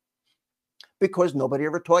at it because nobody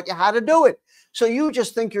ever taught you how to do it. So you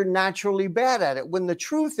just think you're naturally bad at it, when the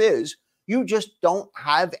truth is you just don't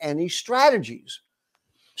have any strategies.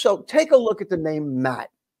 So take a look at the name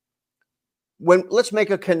Matt. Let's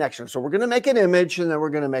make a connection. So we're going to make an image and then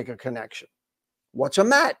we're going to make a connection. What's a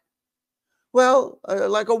mat? Well,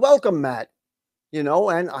 like a welcome mat, you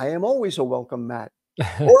know, and I am always a welcome mat.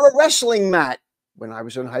 Or a wrestling mat. When I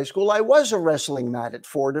was in high school, I was a wrestling mat at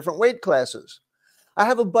 4 different weight classes. I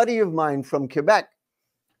have a buddy of mine from Quebec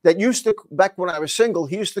that used to, back when I was single,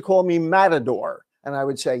 he used to call me Matador. And I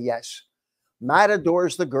would say, yes, Matt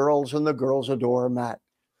adores the girls and the girls adore Matt.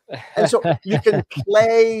 And so you can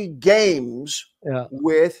play games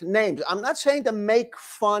with names. I'm not saying to make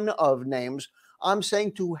fun of names. I'm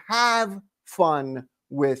saying to have fun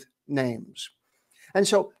with names. And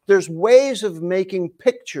so there's ways of making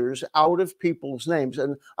pictures out of people's names.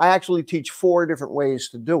 And I actually teach 4 different ways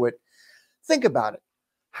to do it. Think about it.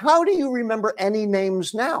 How do you remember any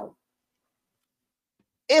names now?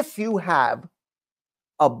 If you have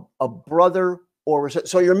a brother or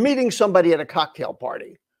so you're meeting somebody at a cocktail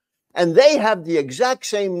party and they have the exact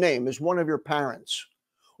same name as one of your parents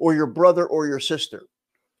or your brother or your sister,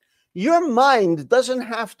 your mind doesn't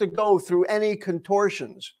have to go through any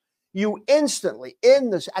contortions. You instantly,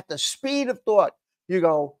 at the speed of thought, you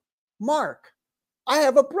go, Mark, I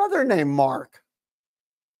have a brother named Mark.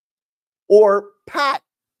 Or Pat,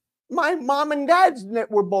 my mom and dad's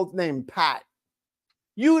were both named Pat.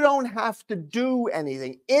 You don't have to do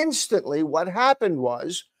anything. Instantly, what happened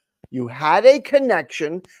was you had a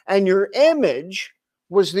connection and your image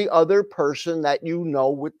was the other person that you know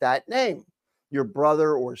with that name. Your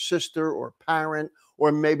brother or sister or parent,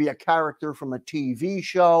 or maybe a character from a TV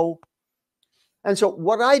show. And so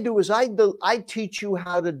what I do is I teach you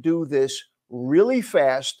how to do this really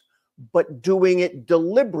fast, but doing it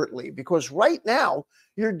deliberately, because right now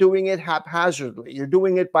you're doing it haphazardly. You're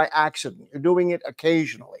doing it by accident. You're doing it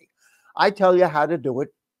occasionally. I tell you how to do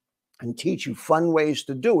it and teach you fun ways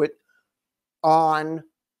to do it on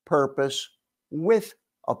purpose, with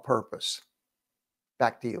a purpose.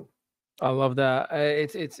 Back to you. I love that.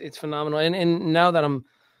 It's phenomenal. And now that I'm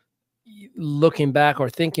looking back or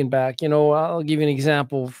thinking back, you know, I'll give you an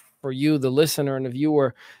example for you, the listener and the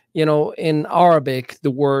viewer. You know, in Arabic,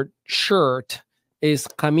 the word shirt is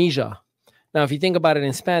camisa. Now, if you think about it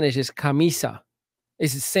in Spanish, it's camisa.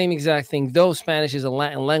 It's the same exact thing. Though Spanish is a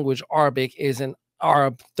Latin language, Arabic is an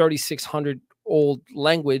Arab 3,600 old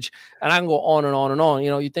language, and I can go on and on and on. You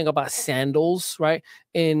know, you think about sandals, right?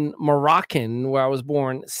 In Moroccan, where I was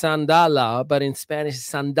born, sandala, but in Spanish,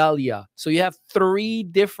 sandalia. So you have 3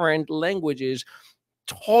 different languages,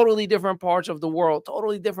 totally different parts of the world,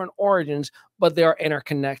 totally different origins, but they are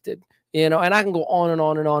interconnected. You know, and I can go on and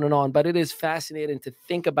on and on and on, but it is fascinating to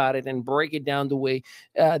think about it and break it down the way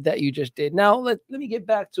that you just did. Now, let me get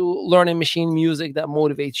back to learning machine music that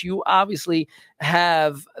motivates you. Obviously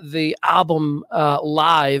have the album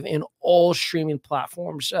live in all streaming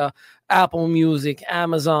platforms, Apple Music,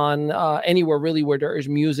 Amazon, anywhere really where there is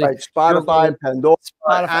music. Right, Spotify, Pandora,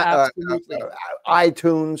 absolutely.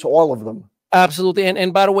 iTunes, all of them. Absolutely.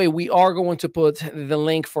 And by the way, we are going to put the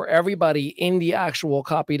link for everybody in the actual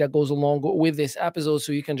copy that goes along with this episode.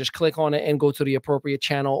 So you can just click on it and go to the appropriate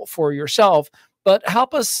channel for yourself. But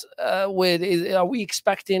help us with, are we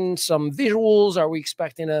expecting some visuals? Are we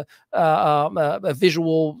expecting a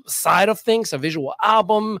visual side of things, a visual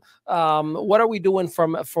album? What are we doing for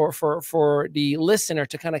the listener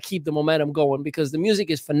to kind of keep the momentum going? Because the music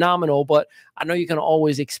is phenomenal, but I know you can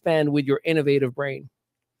always expand with your innovative brain.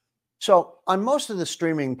 So on most of the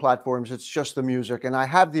streaming platforms, it's just the music, and I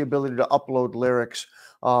have the ability to upload lyrics,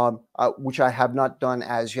 which I have not done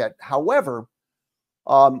as yet. However,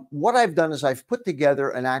 what I've done is I've put together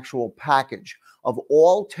an actual package of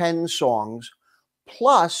all 10 songs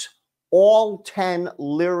plus all 10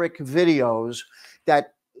 lyric videos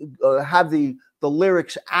that have the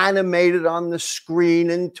lyrics animated on the screen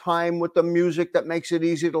in time with the music that makes it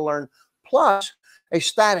easy to learn, plus a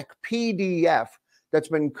static PDF that's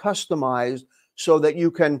been customized so that you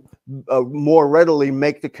can more readily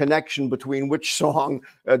make the connection between which song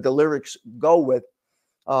the lyrics go with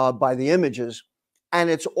by the images. And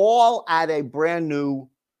it's all at a brand new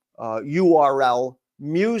URL,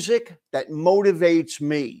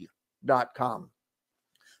 musicthatmotivatesme.com.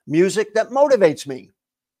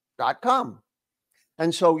 Musicthatmotivatesme.com.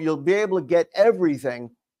 And so you'll be able to get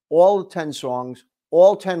everything, all 10 songs,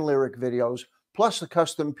 all 10 lyric videos, plus the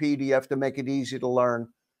custom PDF to make it easy to learn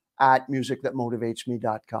at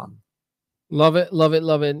musicthatmotivatesme.com. Love it, love it,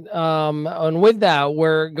 love it. And with that,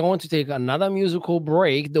 we're going to take another musical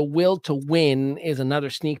break. The Will to Win is another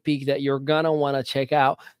sneak peek that you're gonna want to check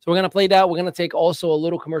out. So we're gonna play that. We're gonna take also a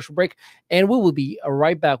little commercial break, and we will be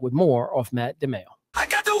right back with more of Matt DiMaio. I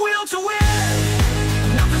got the will to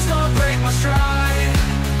win. Nothing's gonna break my stride.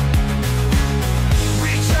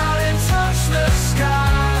 Reach out and touch the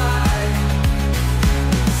sky.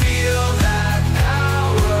 Feel that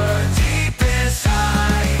power deep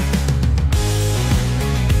inside.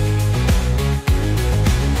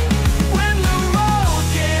 When the road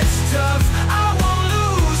gets tough, I won't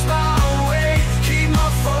lose my way. Keep my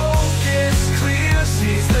focus clear,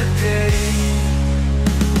 seize the day.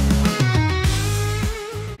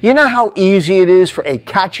 You know how easy it is for a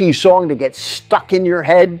catchy song to get stuck in your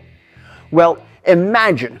head? Well,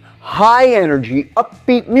 imagine high energy,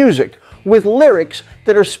 upbeat music with lyrics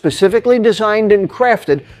that are specifically designed and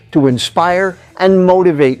crafted to inspire and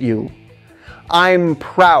motivate you. I'm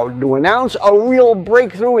proud to announce a real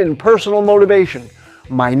breakthrough in personal motivation,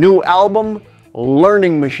 my new album,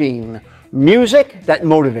 Learning Machine, Music That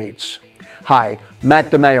Motivates. Hi,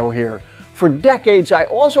 Matt DiMaio here. For decades, I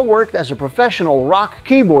also worked as a professional rock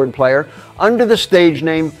keyboard player under the stage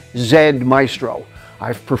name Zed Maestro.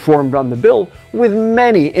 I've performed on the bill with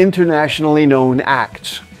many internationally known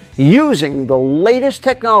acts. Using the latest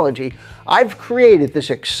technology, I've created this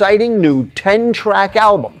exciting new 10-track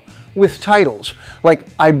album with titles like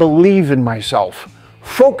I Believe in Myself,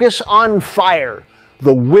 Focus on Fire,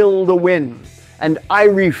 The Will to Win, and I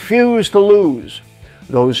Refuse to Lose.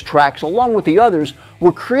 Those tracks, along with the others,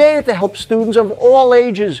 were created to help students of all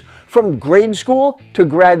ages, from grade school to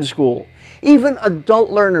grad school. Even adult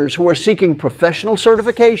learners who are seeking professional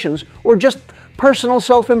certifications or just personal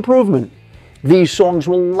self-improvement. These songs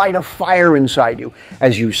will light a fire inside you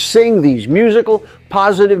as you sing these musical,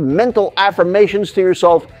 positive mental affirmations to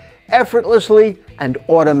yourself effortlessly and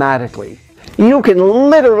automatically. You can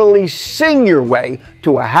literally sing your way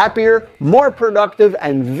to a happier, more productive,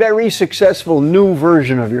 and very successful new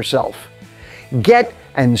version of yourself. Get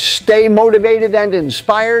and stay motivated and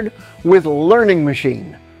inspired with Learning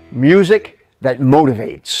Machine, music that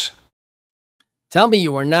motivates. Tell me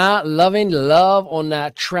you were not loving love on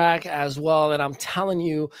that track as well. And I'm telling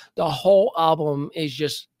you, the whole album is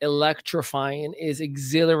just electrifying, is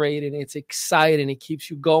exhilarating, it's exciting, it keeps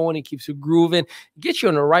you going, it keeps you grooving, it gets you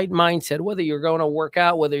in the right mindset, whether you're going to work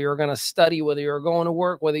out, whether you're going to study, whether you're going to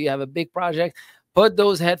work, whether you have a big project. Put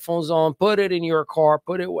those headphones on, put it in your car,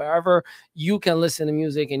 put it wherever you can listen to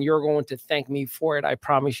music, and you're going to thank me for it. I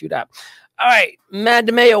promise you that. All right, Matt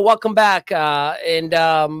DiMaio, welcome back. I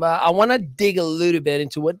want to dig a little bit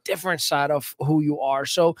into a different side of who you are.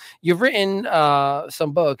 So you've written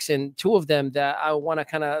some books, and two of them that I want to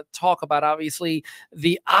kind of talk about. Obviously,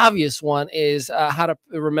 the obvious one is how to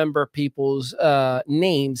remember people's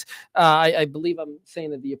names. I believe I'm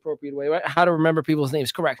saying it the appropriate way, right? How to remember people's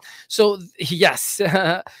names, correct. So yes,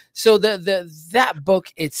 so that book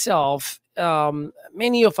itself,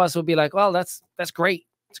 many of us would be like, well, that's great.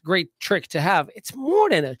 It's a great trick to have. It's more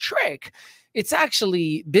than a trick. It's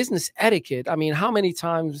actually business etiquette. I mean, how many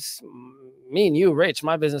times me and you, Rich,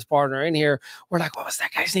 my business partner in here, we're like, what was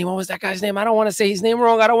that guy's name? What was that guy's name? I don't want to say his name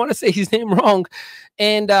wrong. I don't want to say his name wrong.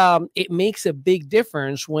 And it makes a big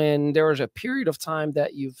difference when there is a period of time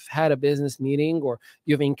that you've had a business meeting or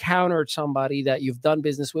you've encountered somebody that you've done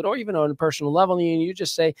business with, or even on a personal level, and you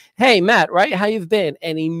just say, hey, Matt, right? How you've been?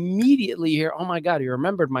 And immediately hear, oh my God, you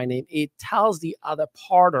remembered my name. It tells the other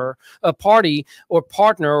party or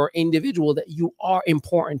partner or individual that you are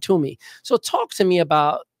important to me. So talk to me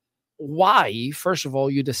about why, first of all,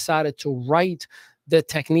 you decided to write the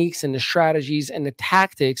techniques and the strategies and the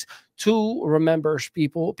tactics to remember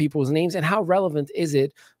people's names, and how relevant is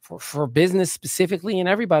it for business specifically and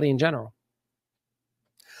everybody in general?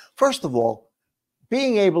 First of all,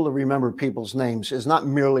 being able to remember people's names is not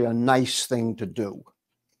merely a nice thing to do.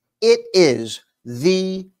 It is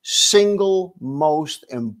the single most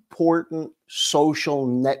important social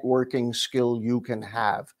networking skill you can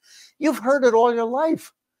have. You've heard it all your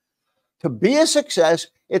life. To be a success,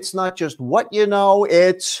 it's not just what you know,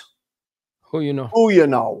 it's Who you know. who you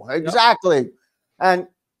know. Exactly.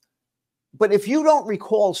 But if you don't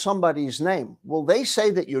recall somebody's name, will they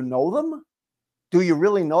say that you know them? Do you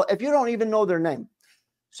really know? If you don't even know their name.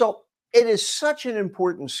 So it is such an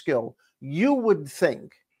important skill. You would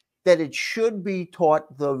think that it should be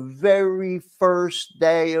taught the very first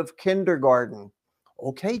day of kindergarten.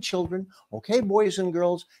 Okay, children, okay, boys and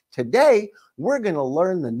girls, today we're going to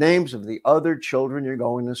learn the names of the other children you're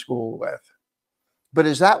going to school with. But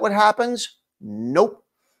is that what happens? Nope.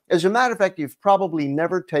 As a matter of fact, you've probably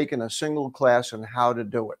never taken a single class on how to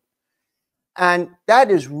do it. And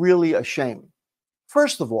that is really a shame.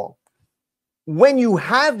 First of all, when you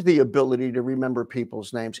have the ability to remember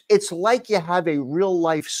people's names, it's like you have a real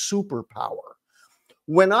life superpower.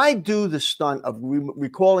 When I do the stunt of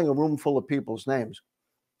recalling a room full of people's names,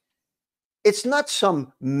 it's not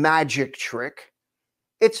some magic trick.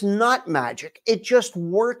 It's not magic. It just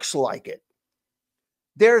works like it.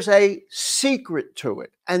 There's a secret to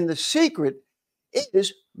it. And the secret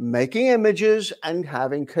is making images and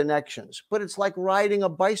having connections. But it's like riding a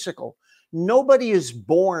bicycle. Nobody is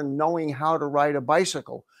born knowing how to ride a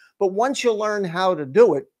bicycle. But once you learn how to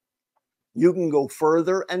do it, you can go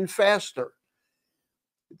further and faster.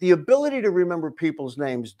 The ability to remember people's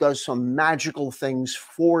names does some magical things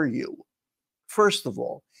for you. First of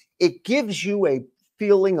all, it gives you a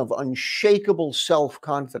feeling of unshakable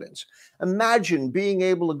self-confidence. Imagine being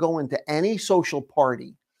able to go into any social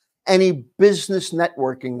party, any business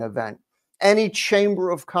networking event, any chamber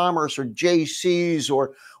of commerce or JC's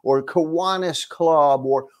or Kiwanis Club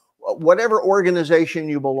or whatever organization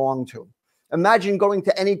you belong to. Imagine going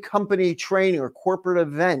to any company training or corporate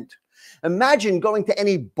event. Imagine going to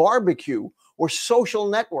any barbecue or social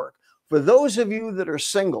network. For those of you that are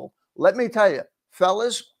single, let me tell you,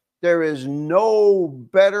 fellas, there is no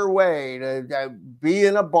better way to be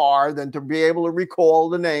in a bar than to be able to recall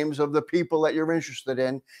the names of the people that you're interested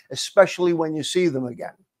in, especially when you see them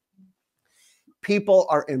again. People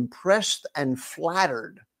are impressed and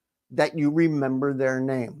flattered that you remember their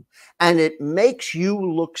name, and it makes you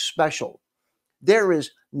look special. There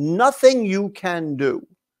is nothing you can do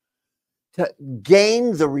to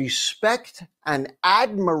gain the respect and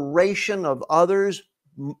admiration of others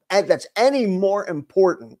that's any more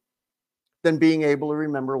important than being able to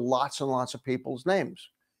remember lots and lots of people's names.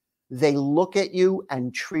 They look at you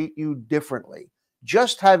and treat you differently.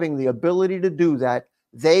 Just having the ability to do that,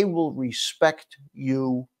 they will respect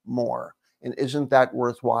you more. And isn't that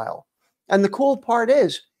worthwhile? And the cool part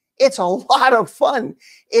is, it's a lot of fun.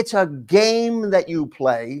 It's a game that you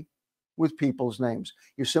play with people's names.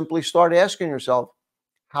 You simply start asking yourself,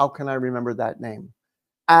 how can I remember that name?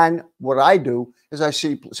 And what I do is I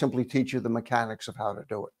simply teach you the mechanics of how to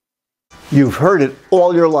do it. You've heard it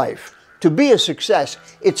all your life. To be a success,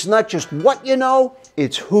 it's not just what you know,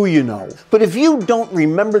 it's who you know. But if you don't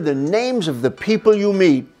remember the names of the people you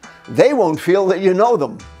meet, they won't feel that you know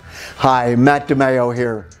them. Hi, Matt DiMaio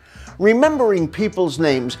here. Remembering people's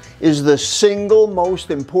names is the single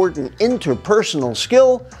most important interpersonal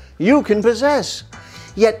skill you can possess.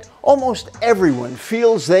 Yet almost everyone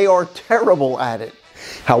feels they are terrible at it.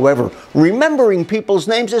 However, remembering people's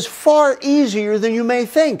names is far easier than you may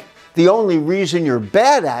think. The only reason you're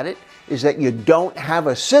bad at it is that you don't have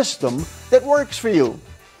a system that works for you.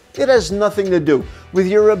 It has nothing to do with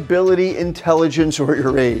your ability, intelligence, or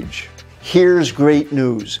your age. Here's great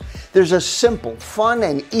news. There's a simple, fun,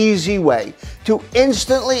 and easy way to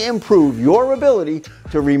instantly improve your ability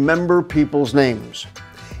to remember people's names.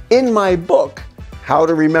 In my book, How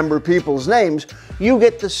to Remember People's Names, you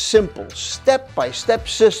get the simple, step-by-step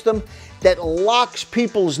system that locks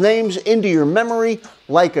people's names into your memory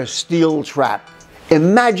like a steel trap.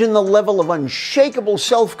 Imagine the level of unshakable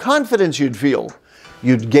self-confidence you'd feel.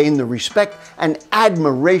 You'd gain the respect and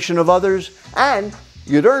admiration of others, and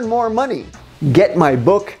you'd earn more money. Get my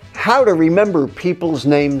book, How to Remember People's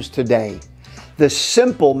Names, today. The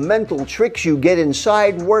simple mental tricks you get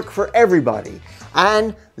inside work for everybody,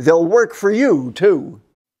 and they'll work for you too.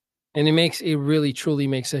 And it really truly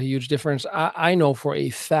makes a huge difference. I know for a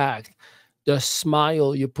fact the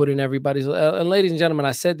smile you put in everybody's, and ladies and gentlemen,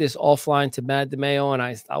 I said this offline to Matt DiMaio, and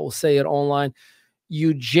I will say it online.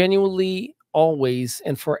 You genuinely always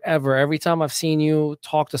and forever, every time I've seen you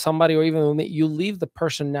talk to somebody or even with me, you leave the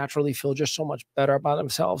person naturally feel just so much better about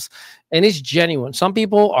themselves. And it's genuine. Some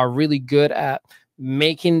people are really good at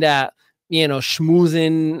making that,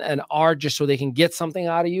 schmoozing and art just so they can get something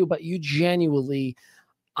out of you, but you genuinely,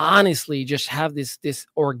 honestly just have this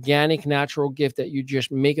organic natural gift that you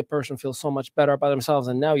just make a person feel so much better about themselves.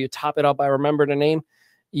 And now you top it up by remember the name.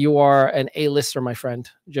 You are an A-lister, my friend.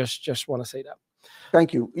 Just want to say that.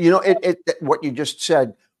 Thank you. What you just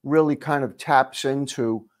said really kind of taps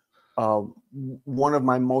into one of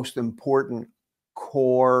my most important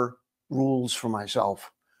core rules for myself.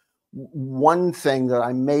 One thing that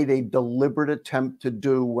I made a deliberate attempt to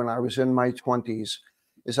do when I was in my 20s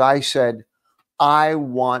is I said, I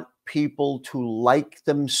want people to like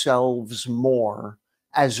themselves more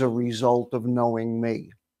as a result of knowing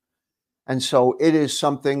me. And so it is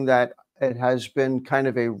something that it has been kind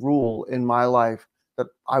of a rule in my life that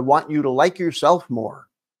I want you to like yourself more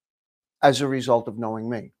as a result of knowing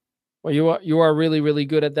me. Well, you are really, really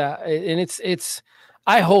good at that. And it's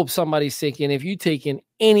I hope somebody's thinking, if you've taken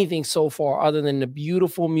anything so far other than the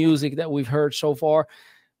beautiful music that we've heard so far,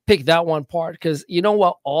 pick that one part. Because you know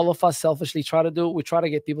what all of us selfishly try to do? We try to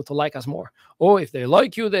get people to like us more. Oh, if they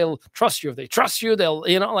like you, they'll trust you. If they trust you, they'll,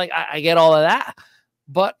 I get all of that.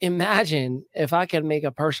 But imagine if I can make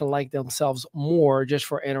a person like themselves more just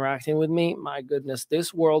for interacting with me. My goodness,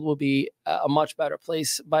 this world will be a much better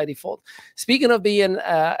place by default. Speaking of being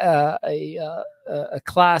a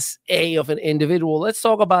class A of an individual, let's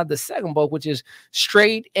talk about the second book, which is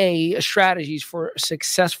Straight A Strategies for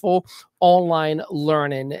Successful Online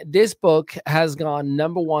Learning. This book has gone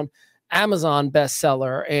 #1 Amazon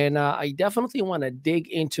bestseller, and I definitely want to dig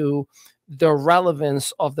into the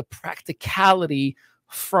relevance of the practicality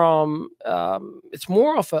from it's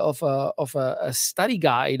more of a study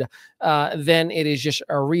guide than it is just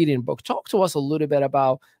a reading book. Talk to us a little bit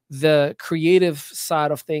about the creative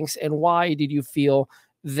side of things, and why did you feel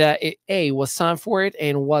that it was time for it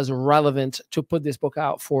and was relevant to put this book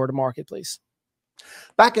out for the marketplace?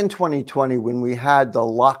 Back in 2020, when we had the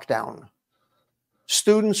lockdown,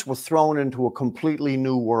 students were thrown into a completely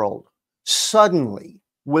new world. Suddenly,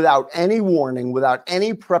 without any warning, without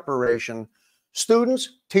any preparation,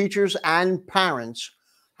 students, teachers, and parents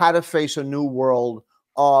had to face a new world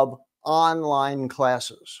of online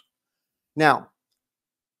classes. Now,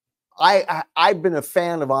 I've been a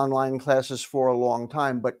fan of online classes for a long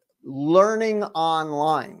time, but learning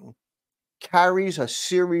online carries a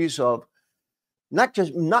series of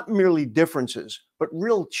not merely differences, but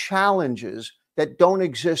real challenges that don't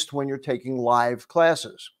exist when you're taking live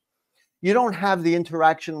classes. You don't have the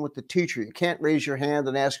interaction with the teacher. You can't raise your hand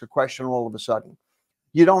and ask a question all of a sudden.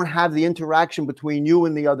 You don't have the interaction between you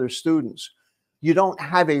and the other students. You don't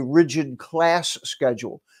have a rigid class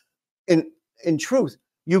schedule. In truth,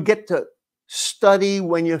 you get to study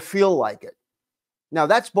when you feel like it. Now,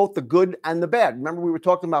 that's both the good and the bad. Remember, we were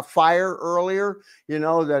talking about fire earlier,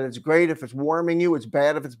 that it's great if it's warming you, it's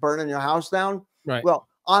bad if it's burning your house down. Right. Well,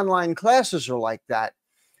 online classes are like that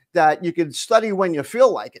you can study when you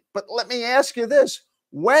feel like it. But let me ask you this,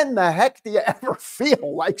 when the heck do you ever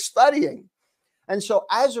feel like studying? And so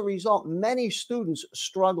as a result, many students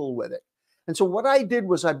struggle with it. And so what I did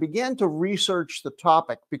was I began to research the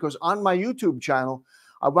topic, because on my YouTube channel,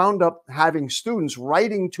 I wound up having students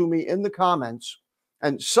writing to me in the comments,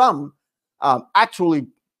 and some actually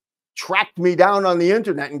tracked me down on the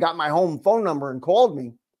internet and got my home phone number and called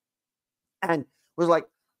me and was like,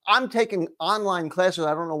 I'm taking online classes.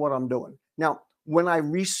 I don't know what I'm doing. Now, when I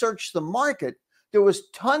researched the market, there was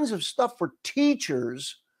tons of stuff for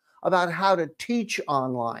teachers about how to teach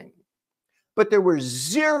online, but there were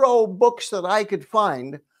 0 books that I could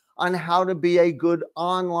find on how to be a good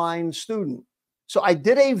online student. So I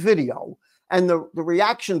did a video, and the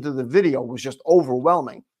reaction to the video was just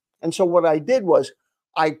overwhelming. And so what I did was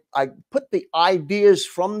I put the ideas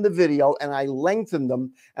from the video and I lengthened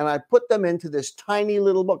them and I put them into this tiny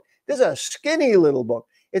little book. This is a skinny little book.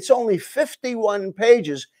 It's only 51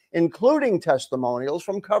 pages, including testimonials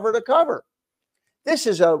from cover to cover. This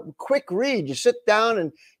is a quick read. You sit down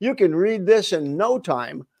and you can read this in no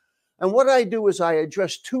time. And what I do is I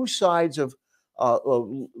address 2 sides of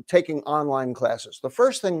taking online classes. The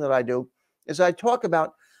first thing that I do is I talk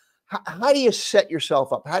about how do you set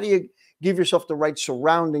yourself up? How do you give yourself the right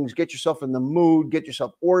surroundings, get yourself in the mood, get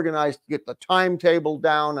yourself organized, get the timetable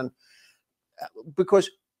down. And because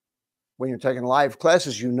when you're taking live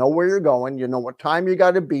classes, you know where you're going, you know what time you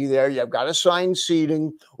got to be there, you've got assigned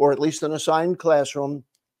seating, or at least an assigned classroom.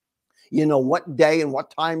 You know what day and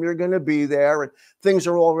what time you're going to be there, and things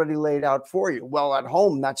are already laid out for you. Well, at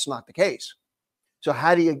home, that's not the case. So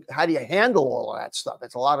how do you handle all of that stuff?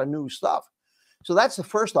 It's a lot of new stuff. So that's the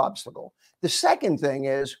first obstacle. The second thing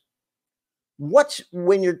is,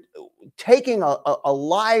 when you're taking a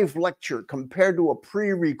live lecture compared to a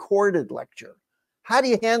pre-recorded lecture, how do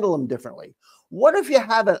you handle them differently? What if you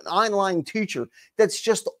have an online teacher that's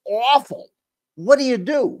just awful? What do you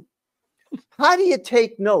do? How do you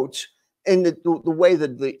take notes in the way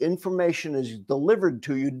that the information is delivered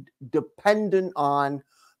to you, dependent on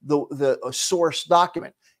the source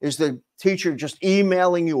document? Is the teacher just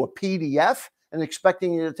emailing you a PDF and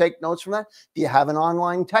expecting you to take notes from that? Do you have an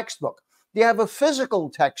online textbook? Do you have a physical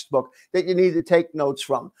textbook that you need to take notes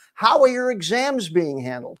from? How are your exams being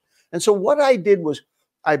handled? And so what I did was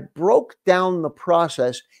I broke down the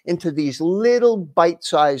process into these little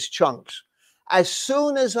bite-sized chunks. As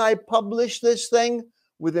soon as I published this thing,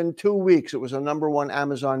 within 2 weeks, it was a #1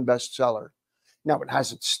 Amazon bestseller. Now, it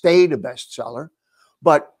hasn't stayed a bestseller,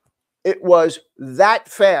 but it was that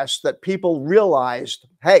fast that people realized,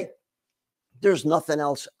 hey, there's nothing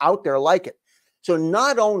else out there like it. So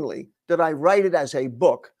not only did I write it as a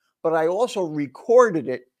book, but I also recorded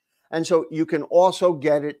it. And so you can also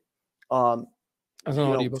get it. As an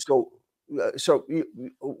audiobook. So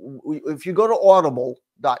if you go to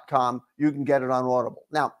audible.com, you can get it on Audible.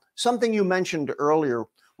 Now, something you mentioned earlier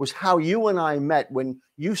was how you and I met when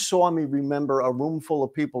you saw me remember a room full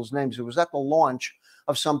of people's names. It was at the launch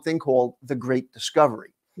of something called The Great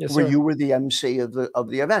Discovery, Yes, where sir. you were the MC of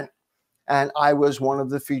the event. And I was one of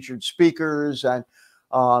the featured speakers, and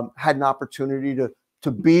had an opportunity to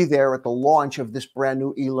be there at the launch of this brand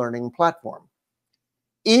new e-learning platform.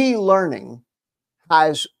 E-learning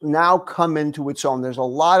has now come into its own. There's a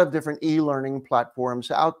lot of different e-learning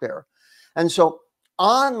platforms out there. And so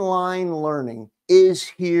online learning is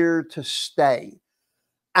here to stay.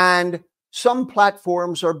 And some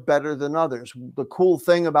platforms are better than others. The cool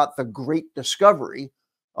thing about The Great Discovery,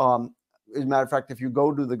 as a matter of fact, if you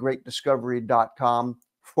go to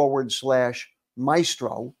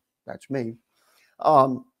thegreatdiscovery.com/maestro, that's me,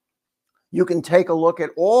 you can take a look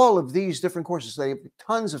at all of these different courses. They have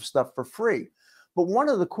tons of stuff for free. But one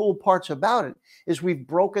of the cool parts about it is we've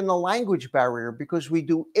broken the language barrier, because we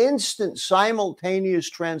do instant simultaneous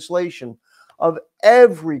translation of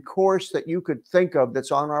every course that you could think of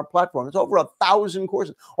that's on our platform. It's over 1,000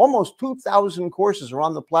 courses. Almost 2,000 courses are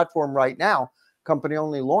on the platform right now. Company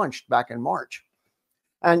only launched back in March.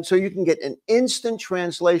 And so you can get an instant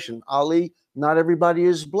translation. Ali, not everybody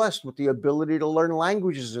is blessed with the ability to learn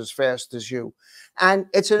languages as fast as you. And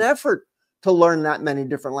it's an effort to learn that many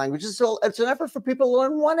different languages. So it's an effort for people to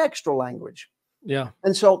learn one extra language. Yeah.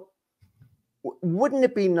 And so wouldn't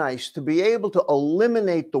it be nice to be able to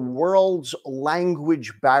eliminate the world's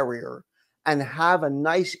language barrier and have a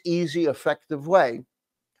nice, easy, effective way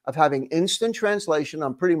of having instant translation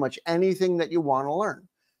on pretty much anything that you want to learn?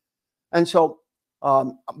 And so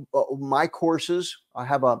my courses, I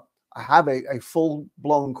have a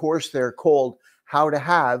full-blown course there called How to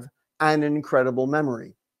Have an Incredible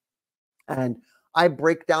Memory. And I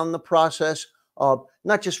break down the process of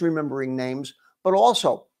not just remembering names, but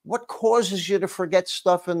also what causes you to forget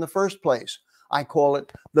stuff in the first place. I call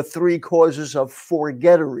it the 3 causes of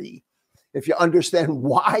forgettery. If you understand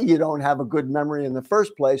why you don't have a good memory in the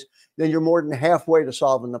first place, then you're more than halfway to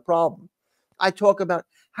solving the problem. I talk about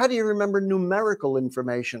how do you remember numerical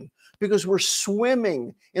information? Because we're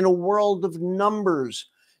swimming in a world of numbers,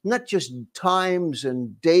 not just times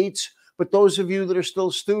and dates, but those of you that are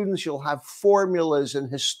still students, you'll have formulas and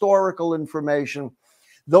historical information.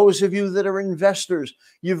 Those of you that are investors,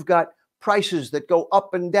 you've got prices that go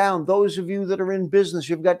up and down. Those of you that are in business,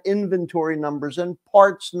 you've got inventory numbers and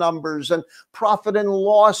parts numbers and profit and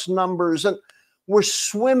loss numbers. And we're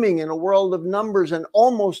swimming in a world of numbers, and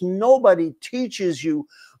almost nobody teaches you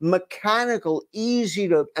mechanical, easy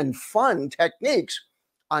to and fun techniques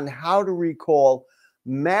on how to recall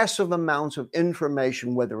massive amounts of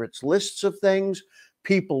information, whether it's lists of things,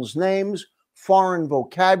 people's names, foreign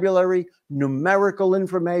vocabulary, numerical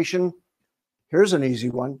information. Here's an easy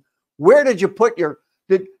one. Where did you put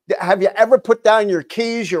have you ever put down your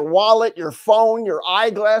keys, your wallet, your phone, your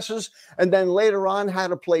eyeglasses, and then later on had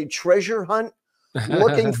to play treasure hunt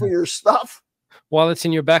looking for your stuff? Wallets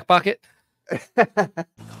in your back pocket?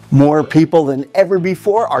 More people than ever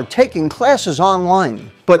before are taking classes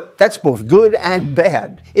online, but that's both good and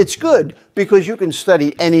bad. It's good because you can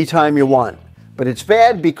study anytime you want, but it's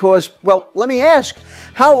bad because, well, let me ask,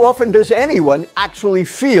 how often does anyone actually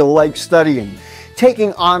feel like studying?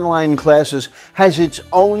 Taking online classes has its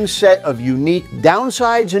own set of unique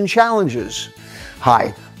downsides and challenges.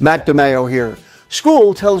 Hi, Matt DiMaio here.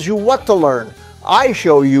 School tells you what to learn. I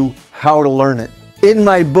show you how to learn it. In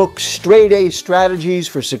my book, Straight A Strategies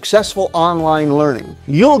for Successful Online Learning,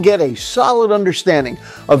 you'll get a solid understanding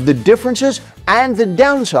of the differences and the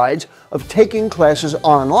downsides of taking classes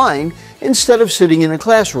online instead of sitting in a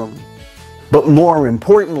classroom. But more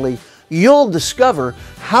importantly, you'll discover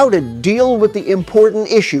how to deal with the important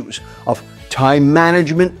issues of time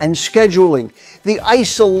management and scheduling, the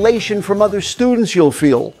isolation from other students you'll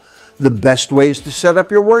feel, the best ways to set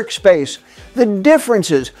up your workspace, the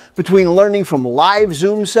differences between learning from live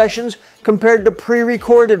Zoom sessions compared to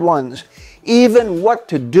pre-recorded ones, even what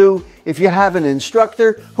to do if you have an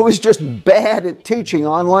instructor who is just bad at teaching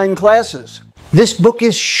online classes. This book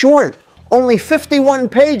is short, only 51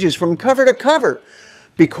 pages from cover to cover.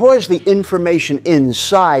 Because the information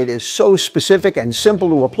inside is so specific and simple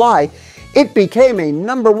to apply, it became a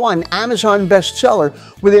 #1 Amazon bestseller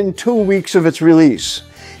within 2 weeks of its release.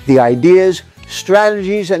 The ideas,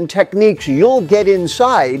 strategies, and techniques you'll get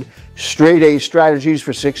inside Straight A Strategies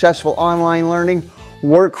for Successful Online Learning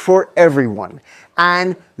work for everyone,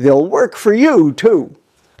 and they'll work for you too.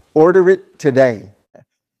 Order it today.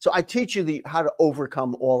 So I teach you how to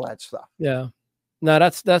overcome all that stuff. Yeah, no,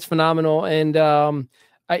 that's phenomenal. And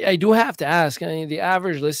I do have to ask, I mean, the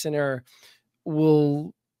average listener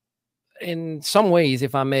will, in some ways,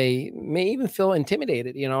 if I may even feel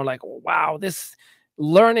intimidated, you know, like, wow, this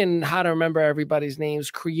learning how to remember everybody's names,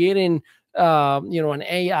 creating, you know, an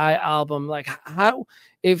AI album, like how,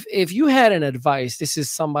 if you had an advice, this is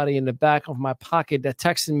somebody in the back of my pocket that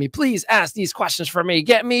texted me, please ask these questions for me,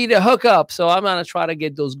 get me to hook up. So I'm going to try to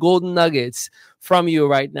get those golden nuggets from you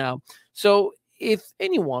right now. So if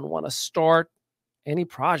anyone want to start any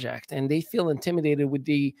project and they feel intimidated with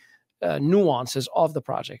the nuances of the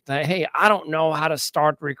project, like, hey, I don't know how to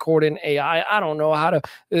start recording AI. I don't know how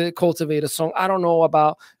to cultivate a song. I don't know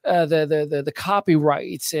about the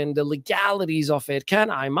copyrights and the legalities of it. Can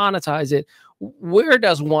I monetize it? Where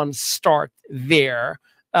does one start there?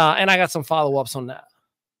 And I got some follow-ups on that.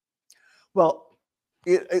 Well,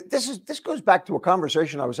 this goes back to a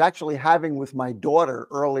conversation I was actually having with my daughter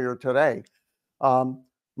earlier today.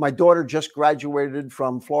 My daughter just graduated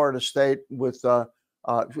from Florida State with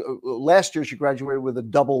last year she graduated with a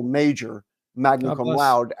double major, magna cum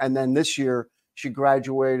laude, and then this year she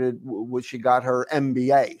graduated she got her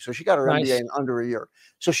MBA. So she got her MBA in under a year.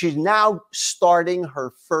 So she's now starting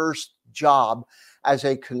her first job as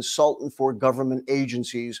a consultant for government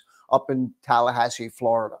agencies up in Tallahassee,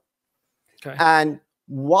 Florida. Okay. And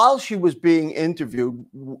while she was being interviewed,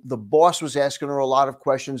 the boss was asking her a lot of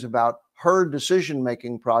questions about her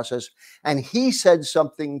decision-making process. And he said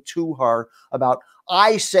something to her about,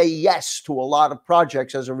 I say yes to a lot of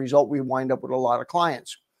projects. As a result, we wind up with a lot of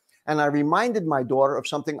clients. And I reminded my daughter of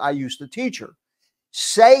something I used to teach her.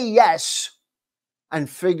 Say yes and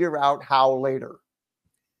figure out how later.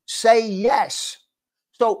 Say yes.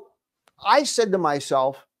 So I said to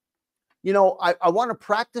myself, you know, I want to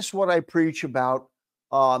practice what I preach about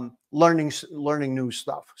learning new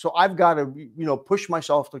stuff. So I've got to, you know, push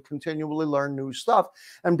myself to continually learn new stuff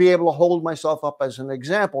and be able to hold myself up as an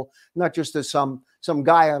example, not just as some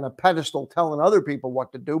guy on a pedestal telling other people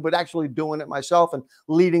what to do, but actually doing it myself and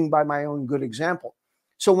leading by my own good example.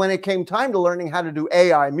 So when it came time to learning how to do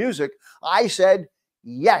AI music, I said,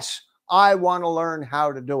 yes, I want to learn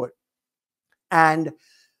how to do it. And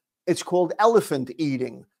it's called elephant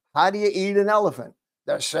eating. How do you eat an elephant?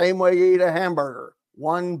 The same way you eat a hamburger,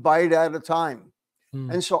 one bite at a time.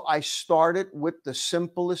 And so I started with the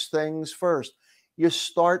simplest things first. You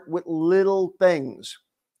start with little things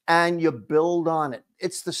and you build on it.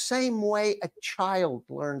 It's the same way a child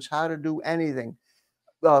learns how to do anything.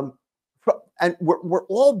 And we're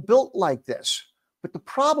all built like this. But the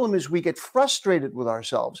problem is we get frustrated with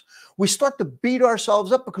ourselves. We start to beat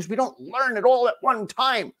ourselves up because we don't learn it all at one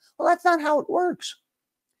time. Well, that's not how it works.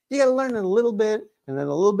 You got to learn it a little bit, and then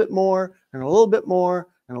a little bit more, and a little bit more,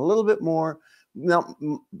 and a little bit more. Now,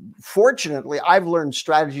 fortunately, I've learned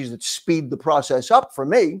strategies that speed the process up for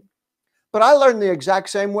me, but I learn the exact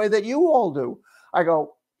same way that you all do. I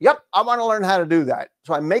go, yep, I want to learn how to do that.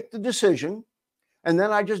 So I make the decision, and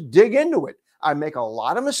then I just dig into it. I make a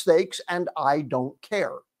lot of mistakes, and I don't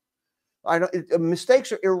care.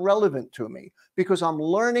 Mistakes are irrelevant to me because I'm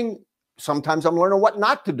learning. Sometimes I'm learning what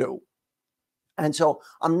not to do. And so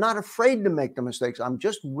I'm not afraid to make the mistakes. I'm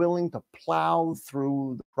just willing to plow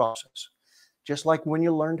through the process. Just like when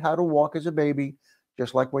you learned how to walk as a baby,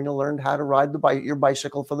 just like when you learned how to ride your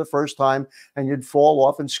bicycle for the first time and you'd fall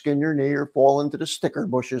off and skin your knee or fall into the sticker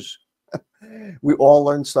bushes. We all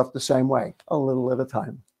learn stuff the same way, a little at a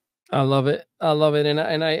time. I love it. I love it. And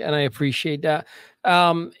I appreciate that.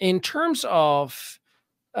 In terms of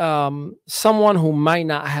someone who might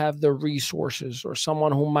not have the resources, or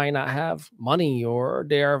someone who might not have money, or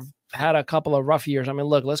they've had a couple of rough years. I mean,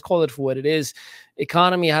 look, let's call it for what it is.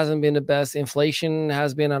 Economy hasn't been the best. Inflation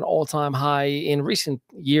has been an all-time high in recent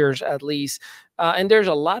years, at least. And there's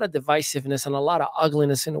a lot of divisiveness and a lot of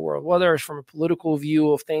ugliness in the world, whether it's from a political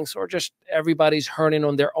view of things or just everybody's hurting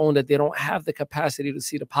on their own, that they don't have the capacity to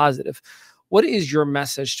see the positive. What is your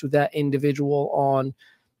message to that individual on,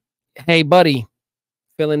 hey, buddy,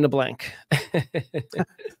 fill in the blank?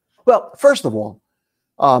 Well, first of all,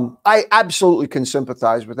 I absolutely can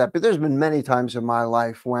sympathize with that, but there's been many times in my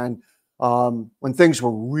life when things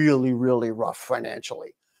were really, really rough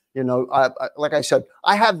financially. You know, like I said,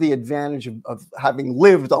 I have the advantage of having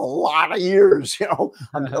lived a lot of years. You know,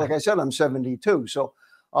 like I said, I'm 72, so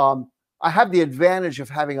I have the advantage of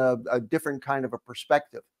having a different kind of a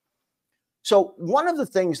perspective. So one of the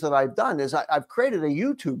things that I've done is I've created a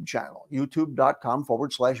YouTube channel,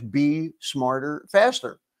 youtube.com/be smarter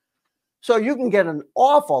faster. So you can get an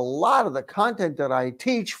awful lot of the content that I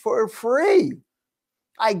teach for free.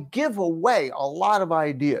 I give away a lot of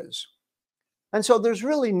ideas. And so there's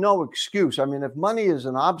really no excuse. I mean, if money is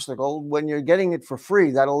an obstacle, when you're getting it for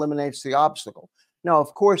free, that eliminates the obstacle. Now,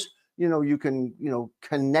 of course, you know, you can,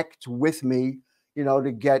 connect with me,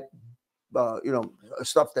 to get,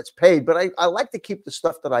 stuff that's paid. But I like to keep the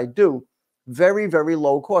stuff that I do very, very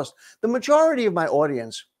low cost. The majority of my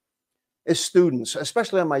audience is students,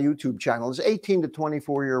 especially on my YouTube channel, is 18 to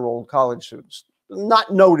 24-year-old college students,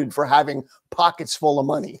 not noted for having pockets full of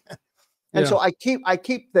money. And so I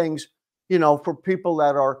keep things, for people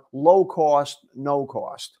that are low cost, no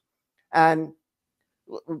cost. And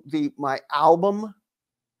my album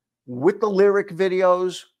with the lyric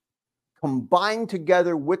videos combined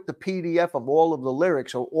together with the PDF of all of the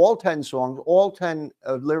lyrics, so all 10 songs, all 10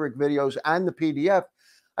 lyric videos and the PDF,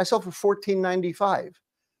 I sell for $14.95.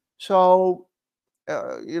 So,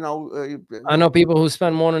 I know people who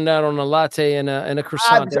spend more than that on a latte and a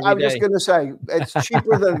croissant. I'm just going to say it's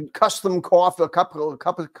cheaper than custom coffee, a cup of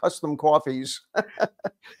custom coffees.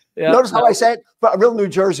 Notice how I say it? But real New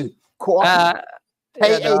Jersey coffee,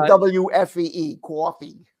 KAWFEE,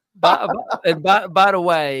 coffee. By the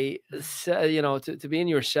way, to be in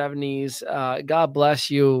your 70s, God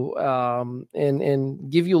bless you,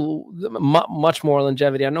 and give you much more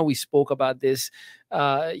longevity. I know we spoke about this.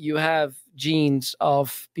 You have genes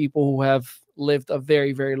of people who have lived a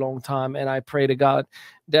very, very long time, and I pray to God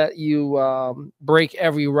that you break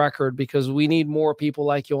every record, because we need more people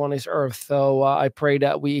like you on this earth. So I pray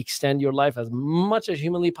that we extend your life as much as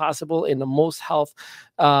humanly possible in the most health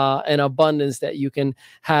and abundance that you can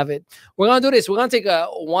have it. We're going to do this. We're going to take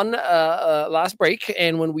one last break.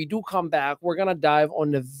 And when we do come back, we're going to dive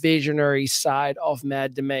on the visionary side of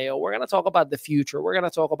Matt DiMaio. We're going to talk about the future. We're going to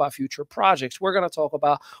talk about future projects. We're going to talk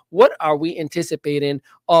about what are we anticipating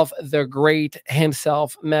of the great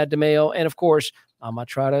himself, Matt DiMaio. And of course, I'm going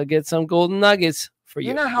to try to get some golden nuggets for you.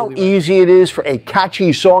 You know how easy it is for a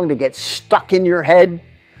catchy song to get stuck in your head?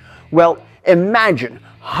 Well, imagine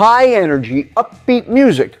high energy, upbeat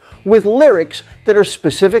music with lyrics that are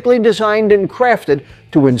specifically designed and crafted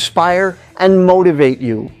to inspire and motivate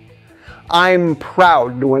you. I'm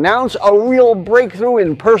proud to announce a real breakthrough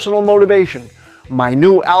in personal motivation. My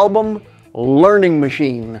new album, Learning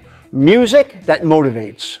Machine, Music That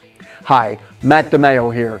Motivates. Hi, Matt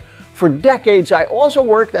DiMaio here. For decades, I also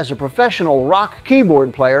worked as a professional rock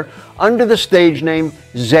keyboard player under the stage name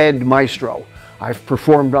Zed Maestro. I've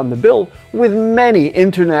performed on the bill with many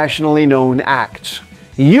internationally known acts.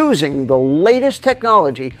 Using the latest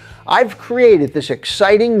technology, I've created this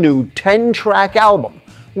exciting new 10-track album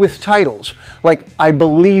with titles like I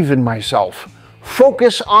Believe in Myself,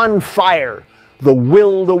 Focus on Fire, The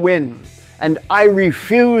Will to Win, and I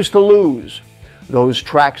Refuse to Lose. Those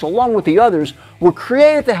tracks, along with the others, were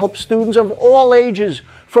created to help students of all ages,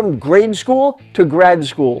 from grade school to grad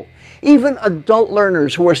school. Even adult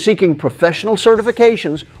learners who are seeking professional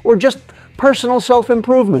certifications or just personal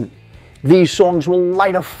self-improvement. These songs will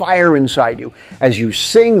light a fire inside you as you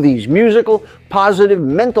sing these musical, positive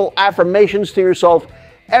mental affirmations to yourself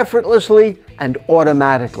effortlessly and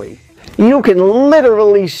automatically. You can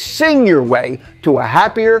literally sing your way to a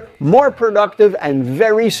happier, more productive, and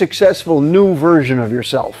very successful new version of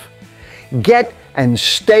yourself. Get and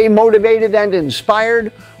stay motivated and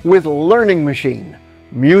inspired with Learning Machine,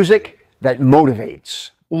 music that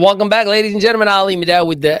motivates. Welcome back, ladies and gentlemen. Ali Midal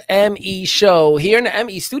with the ME Show here in the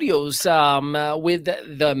ME Studios with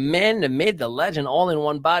the man, the myth, the legend, all in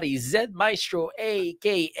one body, Zed Maestro,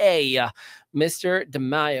 a.k.a. Mr.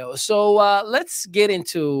 DiMaio. So let's get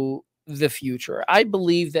into the future. I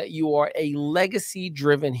believe that you are a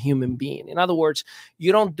legacy-driven human being. In other words,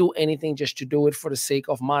 you don't do anything just to do it for the sake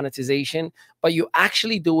of monetization, but you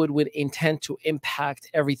actually do it with intent to impact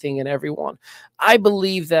everything and everyone. I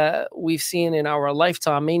believe that we've seen in our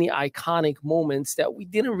lifetime many iconic moments that we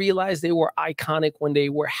didn't realize they were iconic when they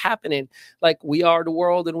were happening, like We Are the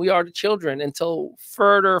World and We Are the Children, until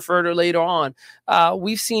further later on.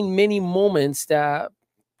 We've seen many moments that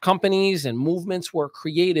companies and movements were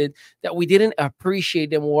created that we didn't appreciate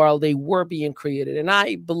them while they were being created. And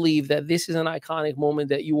I believe that this is an iconic moment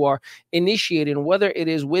that you are initiating, whether it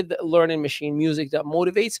is with learning machine music that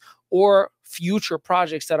motivates or future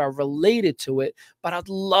projects that are related to it. But I'd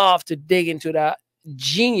love to dig into that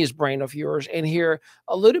genius brain of yours and hear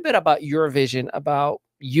a little bit about your vision, about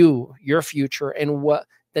you, your future, and what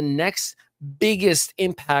the next biggest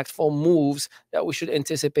impactful moves that we should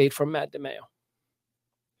anticipate from Matt DiMaio.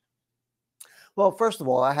 Well, first of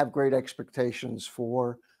all, I have great expectations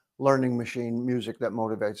for learning machine music that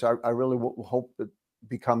motivates. I really hope it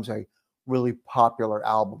becomes a really popular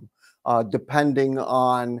album. Depending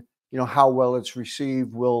on how well it's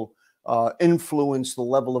received, will influence the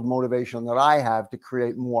level of motivation that I have to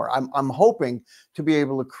create more. I'm hoping to be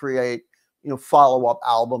able to create follow-up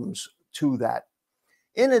albums to that.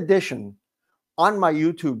 In addition, on my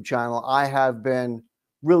YouTube channel, I have been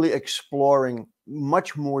really exploring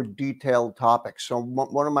much more detailed topics. So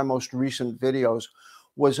one of my most recent videos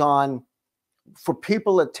was on, for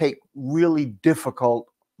people that take really difficult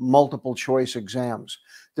multiple choice exams.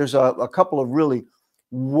 There's a couple of really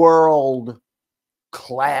world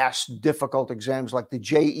class difficult exams like the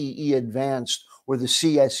JEE Advanced or the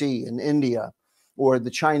CSE in India, or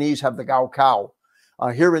the Chinese have the Gaokao.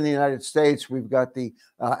 Here in the United States, we've got the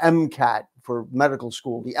MCAT for medical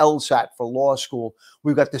school, the LSAT for law school.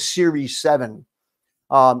 We've got the Series 7.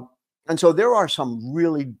 And so there are some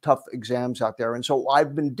really tough exams out there. And so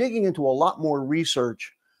I've been digging into a lot more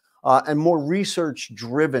research and more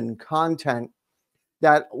research-driven content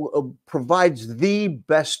that provides the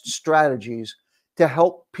best strategies to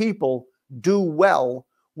help people do well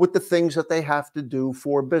with the things that they have to do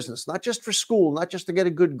for business, not just for school, not just to get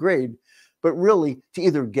a good grade, but really to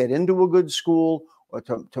either get into a good school or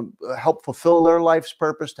to help fulfill their life's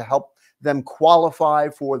purpose, to help them qualify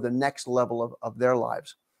for the next level of their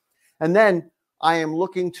lives. And then I am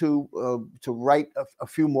looking to write a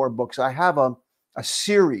few more books. I have a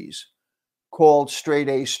series called Straight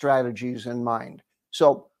A Strategies in mind.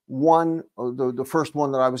 So the first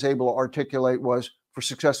one that I was able to articulate was for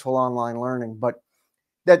successful online learning, but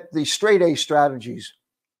that the Straight A Strategies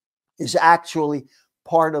is actually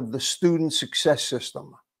part of the student success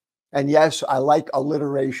system. And yes, I like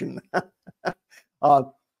alliteration.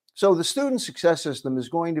 So the student success system is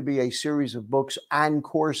going to be a series of books and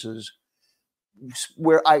courses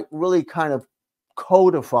where I really kind of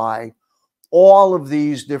codify all of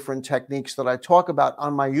these different techniques that I talk about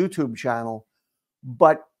on my YouTube channel,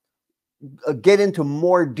 but get into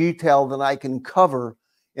more detail than I can cover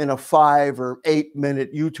in a 5 or 8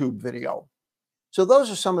 minute YouTube video. So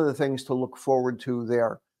those are some of the things to look forward to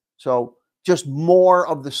there. So just more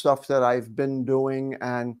of the stuff that I've been doing,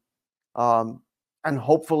 and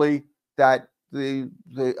hopefully that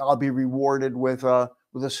I'll be rewarded with a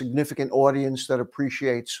significant audience that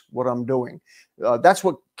appreciates what I'm doing. That's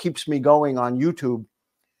what keeps me going on YouTube,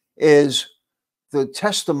 is the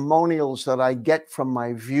testimonials that I get from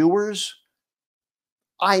my viewers.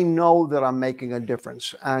 I know that I'm making a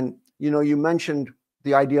difference. And you mentioned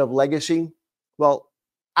the idea of legacy. Well,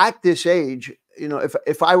 at this age,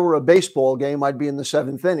 if I were a baseball game, I'd be in the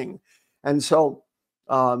 7th inning. And so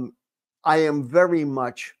I am very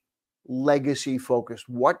much legacy focused.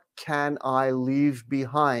 What can I leave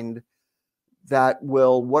behind that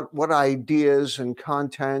will, what ideas and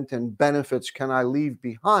content and benefits can I leave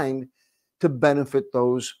behind to benefit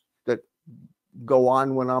those that go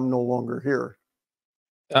on when I'm no longer here?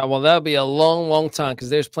 Well, that'll be a long time, because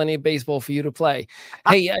there's plenty of baseball for you to play.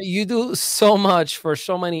 Hey, you do so much for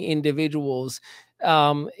so many individuals.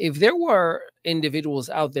 If there were individuals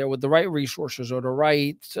out there with the right resources or the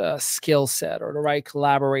right skill set or the right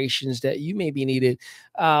collaborations that you maybe needed,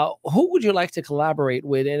 who would you like to collaborate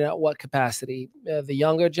with, and at what capacity? The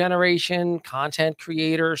younger generation, content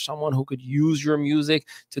creator, someone who could use your music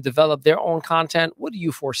to develop their own content? What do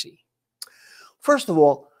you foresee? First of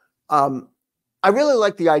all, I really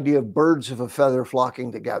like the idea of birds of a feather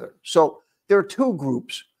flocking together. So there are two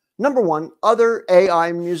groups. Number one, other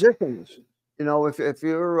AI musicians. If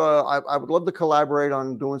you're, I would love to collaborate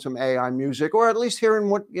on doing some AI music, or at least hearing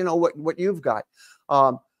what you've got.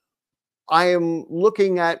 I am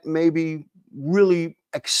looking at maybe really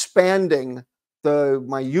expanding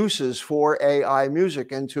my uses for AI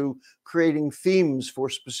music into creating themes for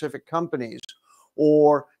specific companies,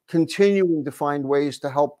 or continuing to find ways to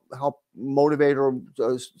help motivate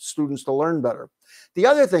students to learn better. The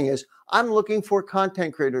other thing is, I'm looking for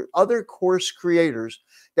content creators, other course creators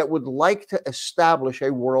that would like to establish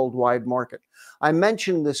a worldwide market. I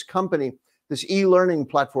mentioned this company, this e-learning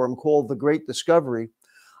platform called The Great Discovery.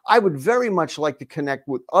 I would very much like to connect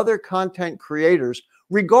with other content creators,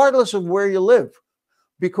 regardless of where you live,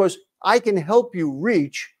 because I can help you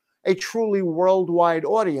reach a truly worldwide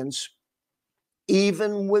audience,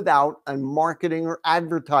 even without a marketing or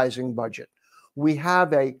advertising budget. We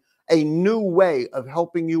have a new way of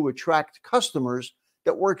helping you attract customers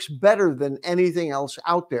that works better than anything else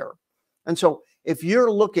out there. And so if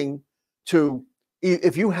you're looking to,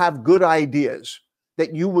 if you have good ideas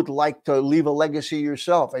that you would like to leave a legacy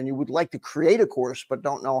yourself, and you would like to create a course but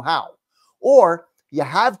don't know how, or you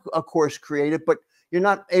have a course created but you're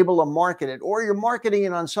not able to market it, or you're marketing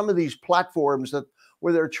it on some of these platforms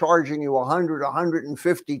where they're charging you $100,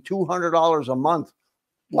 $150, $200 a month,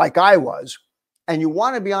 like I was, and you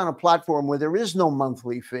want to be on a platform where there is no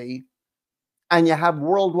monthly fee and you have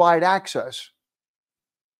worldwide access,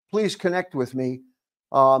 please connect with me.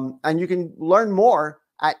 And you can learn more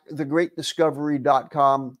at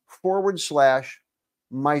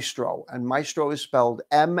thegreatdiscovery.com/maestro. And maestro is spelled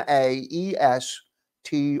M-A-E-S-T-R-O.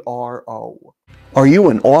 Are you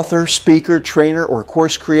an author, speaker, trainer, or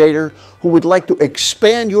course creator who would like to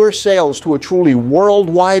expand your sales to a truly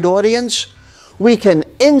worldwide audience? We can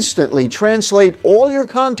instantly translate all your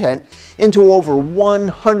content into over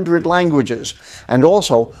 100 languages, and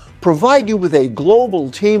also provide you with a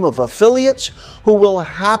global team of affiliates who will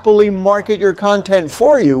happily market your content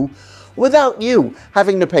for you without you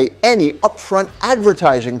having to pay any upfront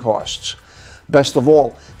advertising costs. Best of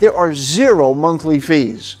all, there are 0 monthly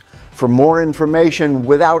fees. For more information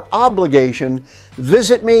without obligation,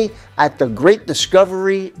 visit me at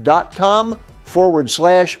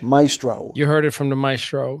thegreatdiscovery.com/maestro. You heard it from the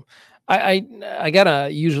maestro.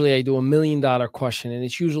 Usually I do $1 million question, and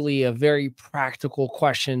it's usually a very practical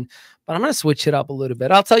question, but I'm going to switch it up a little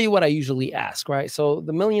bit. I'll tell you what I usually ask, right? So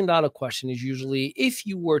the $1 million question is usually, if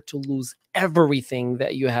you were to lose everything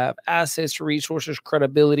that you have, assets, resources,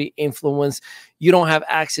 credibility, influence, you don't have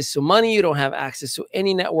access to money, you don't have access to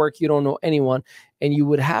any network, you don't know anyone, and you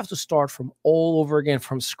would have to start from all over again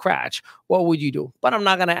from scratch, what would you do? But I'm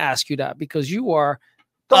not going to ask you that, because you are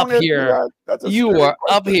up here. You are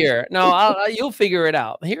up here. No, you'll figure it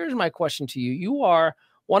out. Here's my question to you. You are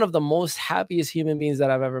one of the most happiest human beings that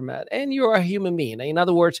I've ever met, and you're a human being. In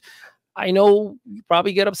other words, I know you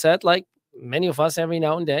probably get upset, like many of us every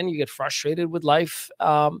now and then. You get frustrated with life.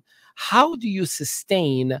 How do you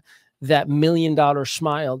sustain that $1 million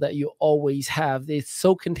smile that you always have? It's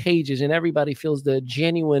so contagious, and everybody feels the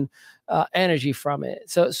genuine energy from it.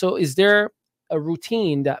 So is there a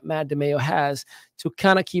routine that Matt DiMaio has to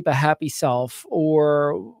kind of keep a happy self,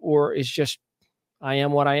 or is just, I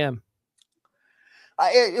am what I am?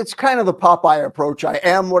 It's kind of the Popeye approach. I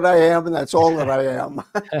am what I am, and that's all that I am.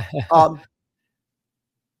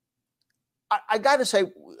 I got to say,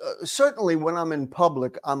 certainly when I'm in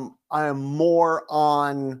public, I am more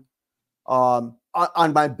on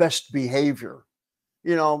my best behavior.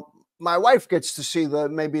 You know, my wife gets to see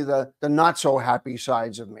maybe the not so happy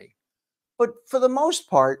sides of me. But for the most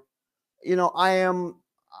part, you know, I am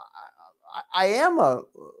a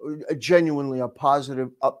genuinely a positive,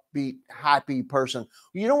 upbeat, happy person.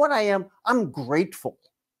 You know what I am? I'm grateful.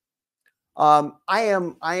 I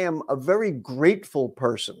am a very grateful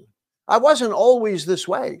person. I wasn't always this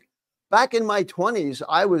way. Back in my 20s,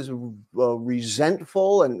 I was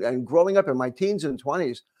resentful, and growing up in my teens and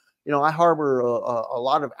 20s, you know, I harbor a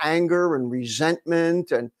lot of anger and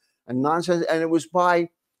resentment and nonsense. And it was by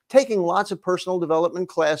taking lots of personal development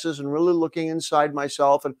classes and really looking inside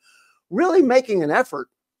myself and really making an effort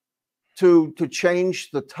to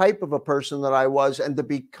change the type of a person that I was and to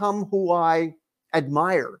become who I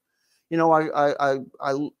admire. You know,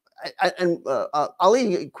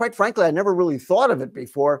 Ali, quite frankly, I never really thought of it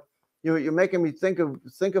before. You're making me think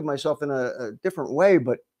of myself in a different way,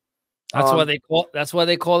 but that's why they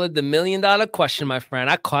call it the $1 million question, my friend.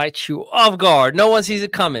 I caught you off guard. No one sees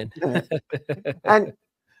it coming.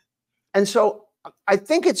 And so I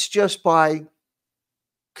think it's just by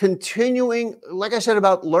continuing, like I said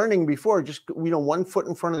about learning before, just, you know, one foot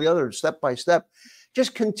in front of the other, step by step,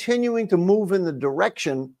 just continuing to move in the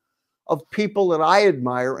direction of people that I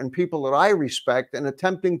admire and people that I respect, and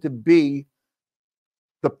attempting to be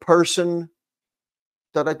the person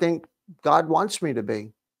that I think God wants me to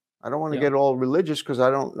be. I don't want to get all religious, because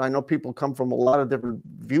I know people come from a lot of different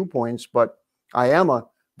viewpoints, but I am a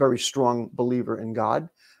very strong believer in God,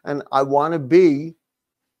 and I want to be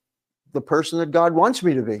the person that God wants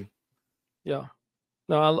me to be. Yeah.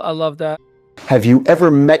 No, I love that. Have you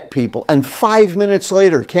ever met people and 5 minutes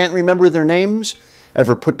later can't remember their names?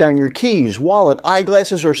 Ever put down your keys, wallet,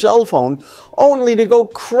 eyeglasses, or cell phone only to go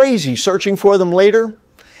crazy searching for them later?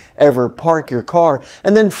 Ever park your car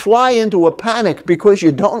and then fly into a panic because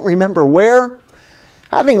you don't remember where?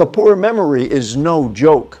 Having a poor memory is no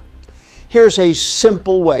joke. Here's a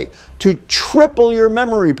simple way to triple your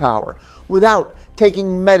memory power without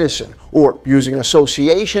taking medicine or using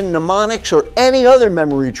association, mnemonics, or any other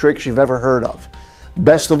memory tricks you've ever heard of.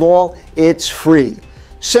 Best of all, it's free.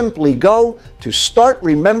 Simply go to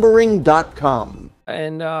startremembering.com.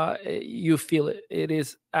 And you feel it. It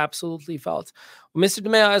is absolutely felt. Mr.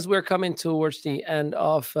 DiMaio, as we're coming towards the end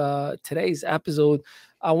of today's episode,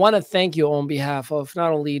 I want to thank you on behalf of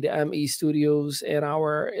not only the ME Studios and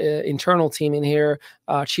our internal team in here,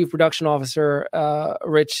 Chief Production Officer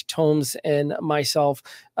Rich Tomes and myself.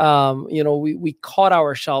 We caught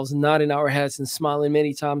ourselves nodding our heads and smiling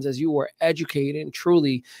many times as you were educating.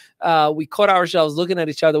 Truly, we caught ourselves looking at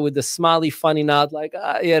each other with the smiley, funny nod, like,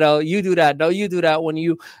 you do that. No, you do that. When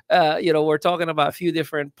we're talking about a few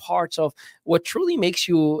different parts of what truly makes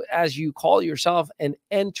you, as you call yourself, an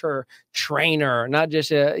trainer, not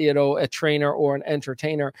just a trainer or an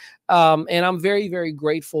entertainer. And I'm very, very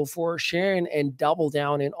grateful for sharing and double down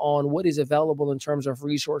on what is available in terms of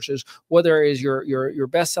resources, whether it is your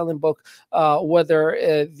best-selling book,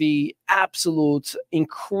 whether the absolute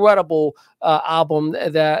incredible album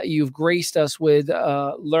that you've graced us with,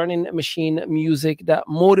 learning machine music that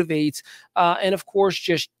motivates, and of course,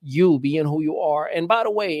 just you being who you are. And by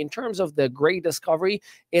the way, in terms of the great discovery,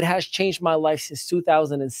 it has changed my life since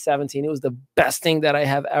 2017. It was the best thing that I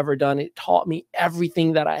have ever done. It taught me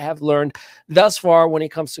everything that I have learned thus far when it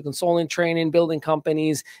comes to consulting, training, building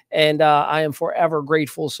companies, and I am forever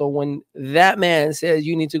grateful. So when that man says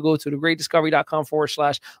you need to go to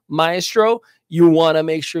thegreatdiscovery.com/maestro, you want to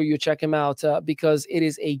make sure you check him out because it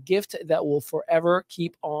is a gift that will forever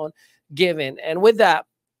keep on giving. And with that,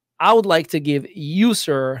 I would like to give you,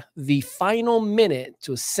 sir, the final minute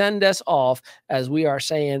to send us off as we are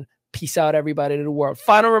saying peace out, everybody, to the world.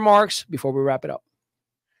 Final remarks before we wrap it up.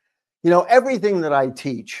 Everything that I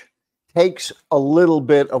teach takes a little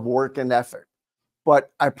bit of work and effort,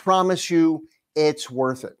 but I promise you it's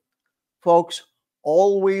worth it. Folks,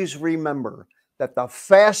 always remember that the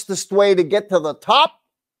fastest way to get to the top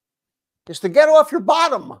is to get off your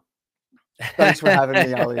bottom. Thanks for having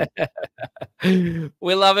me, Elliot.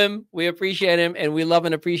 We love him. We appreciate him. And we love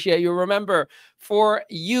and appreciate you. Remember, for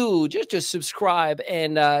you, just to subscribe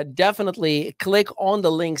and definitely click on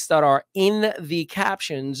the links that are in the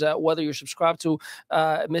captions, whether you're subscribed to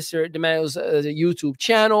Mr. DiMaio's YouTube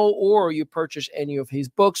channel, or you purchase any of his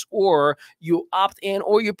books, or you opt in,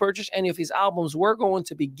 or you purchase any of his albums. We're going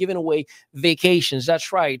to be giving away vacations.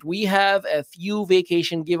 That's right. We have a few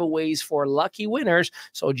vacation giveaways for lucky winners.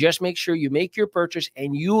 So just make sure you make your purchase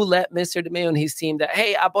and you let Mr. DiMaio and his team that,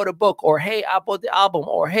 hey, I bought a book, or hey, I bought the album,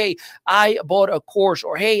 or hey, I bought a course,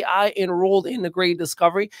 or hey, I enrolled in the Great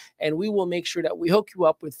Discovery, and we will make sure that we hook you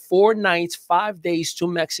up with 4 nights, 5 days to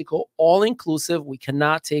Mexico, all inclusive. We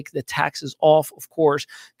cannot take the taxes off, of course,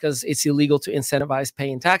 because it's illegal to incentivize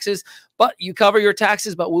paying taxes, but you cover your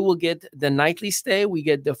taxes, but we will get the nightly stay, we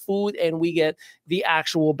get the food, and we get the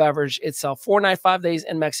actual beverage itself. 4 nights, 5 days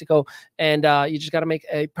in Mexico, and you just got to make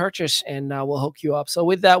a purchase, and we'll hook you up. So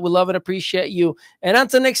with that, we love and appreciate you, and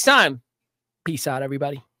until next time, peace out,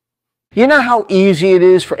 everybody. You know how easy it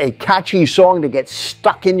is for a catchy song to get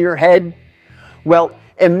stuck in your head? Well,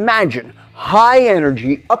 imagine high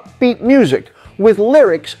energy, upbeat music with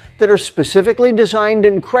lyrics that are specifically designed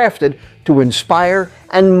and crafted to inspire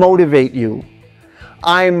and motivate you.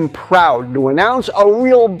 I'm proud to announce a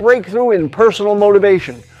real breakthrough in personal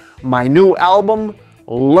motivation, my new album,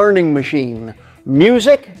 Learning Machine,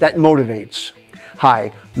 Music That Motivates.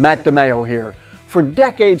 Hi, Matt DiMaio here. For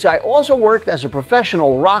decades, I also worked as a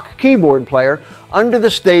professional rock keyboard player under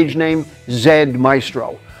the stage name Zed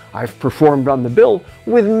Maestro. I've performed on the bill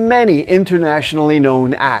with many internationally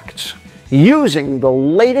known acts. Using the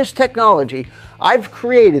latest technology, I've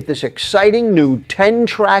created this exciting new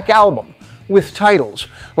 10-track album with titles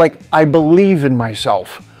like I Believe in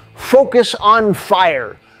Myself, Focus on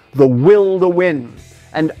Fire, The Will to Win,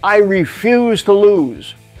 and I Refuse to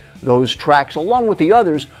Lose. Those tracks, along with the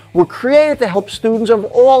others, were created to help students of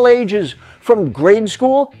all ages, from grade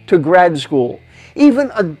school to grad school,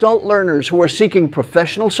 even adult learners who are seeking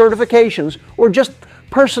professional certifications or just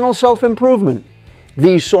personal self-improvement.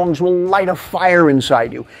 These songs will light a fire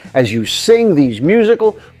inside you as you sing these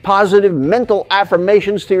musical, positive mental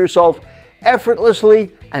affirmations to yourself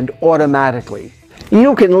effortlessly and automatically.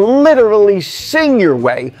 You can literally sing your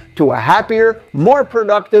way to a happier, more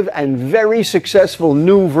productive, and very successful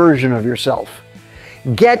new version of yourself.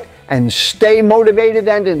 Get and stay motivated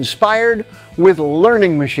and inspired with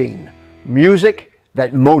Learning Machine, music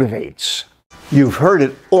that motivates. You've heard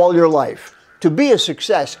it all your life. To be a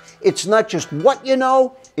success, it's not just what you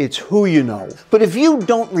know, it's who you know. But if you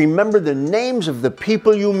don't remember the names of the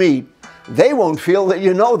people you meet, they won't feel that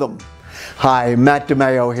you know them. Hi, Matt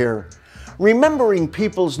DiMaio here. Remembering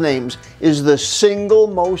people's names is the single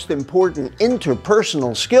most important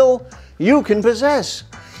interpersonal skill you can possess.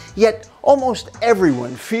 Yet almost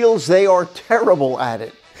everyone feels they are terrible at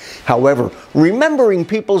it. However, remembering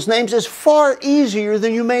people's names is far easier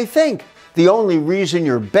than you may think. The only reason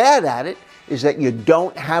you're bad at it is that you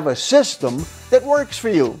don't have a system that works for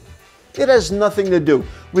you. It has nothing to do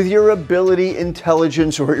with your ability,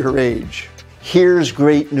 intelligence, or your age. Here's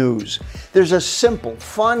great news. There's a simple,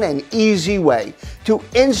 fun, and easy way to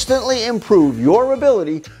instantly improve your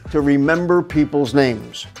ability to remember people's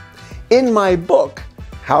names. In my book,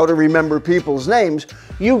 How to Remember People's Names,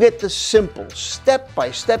 you get the simple,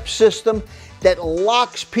 step-by-step system that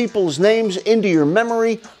locks people's names into your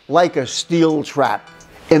memory like a steel trap.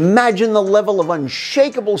 Imagine the level of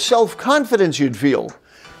unshakable self-confidence you'd feel.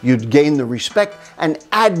 You'd gain the respect and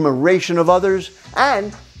admiration of others,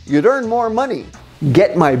 and you'd earn more money.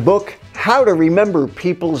 Get my book, How to Remember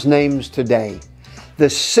People's Names, today. The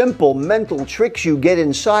simple mental tricks you get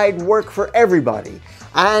inside work for everybody,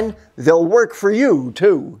 and they'll work for you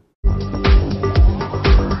too.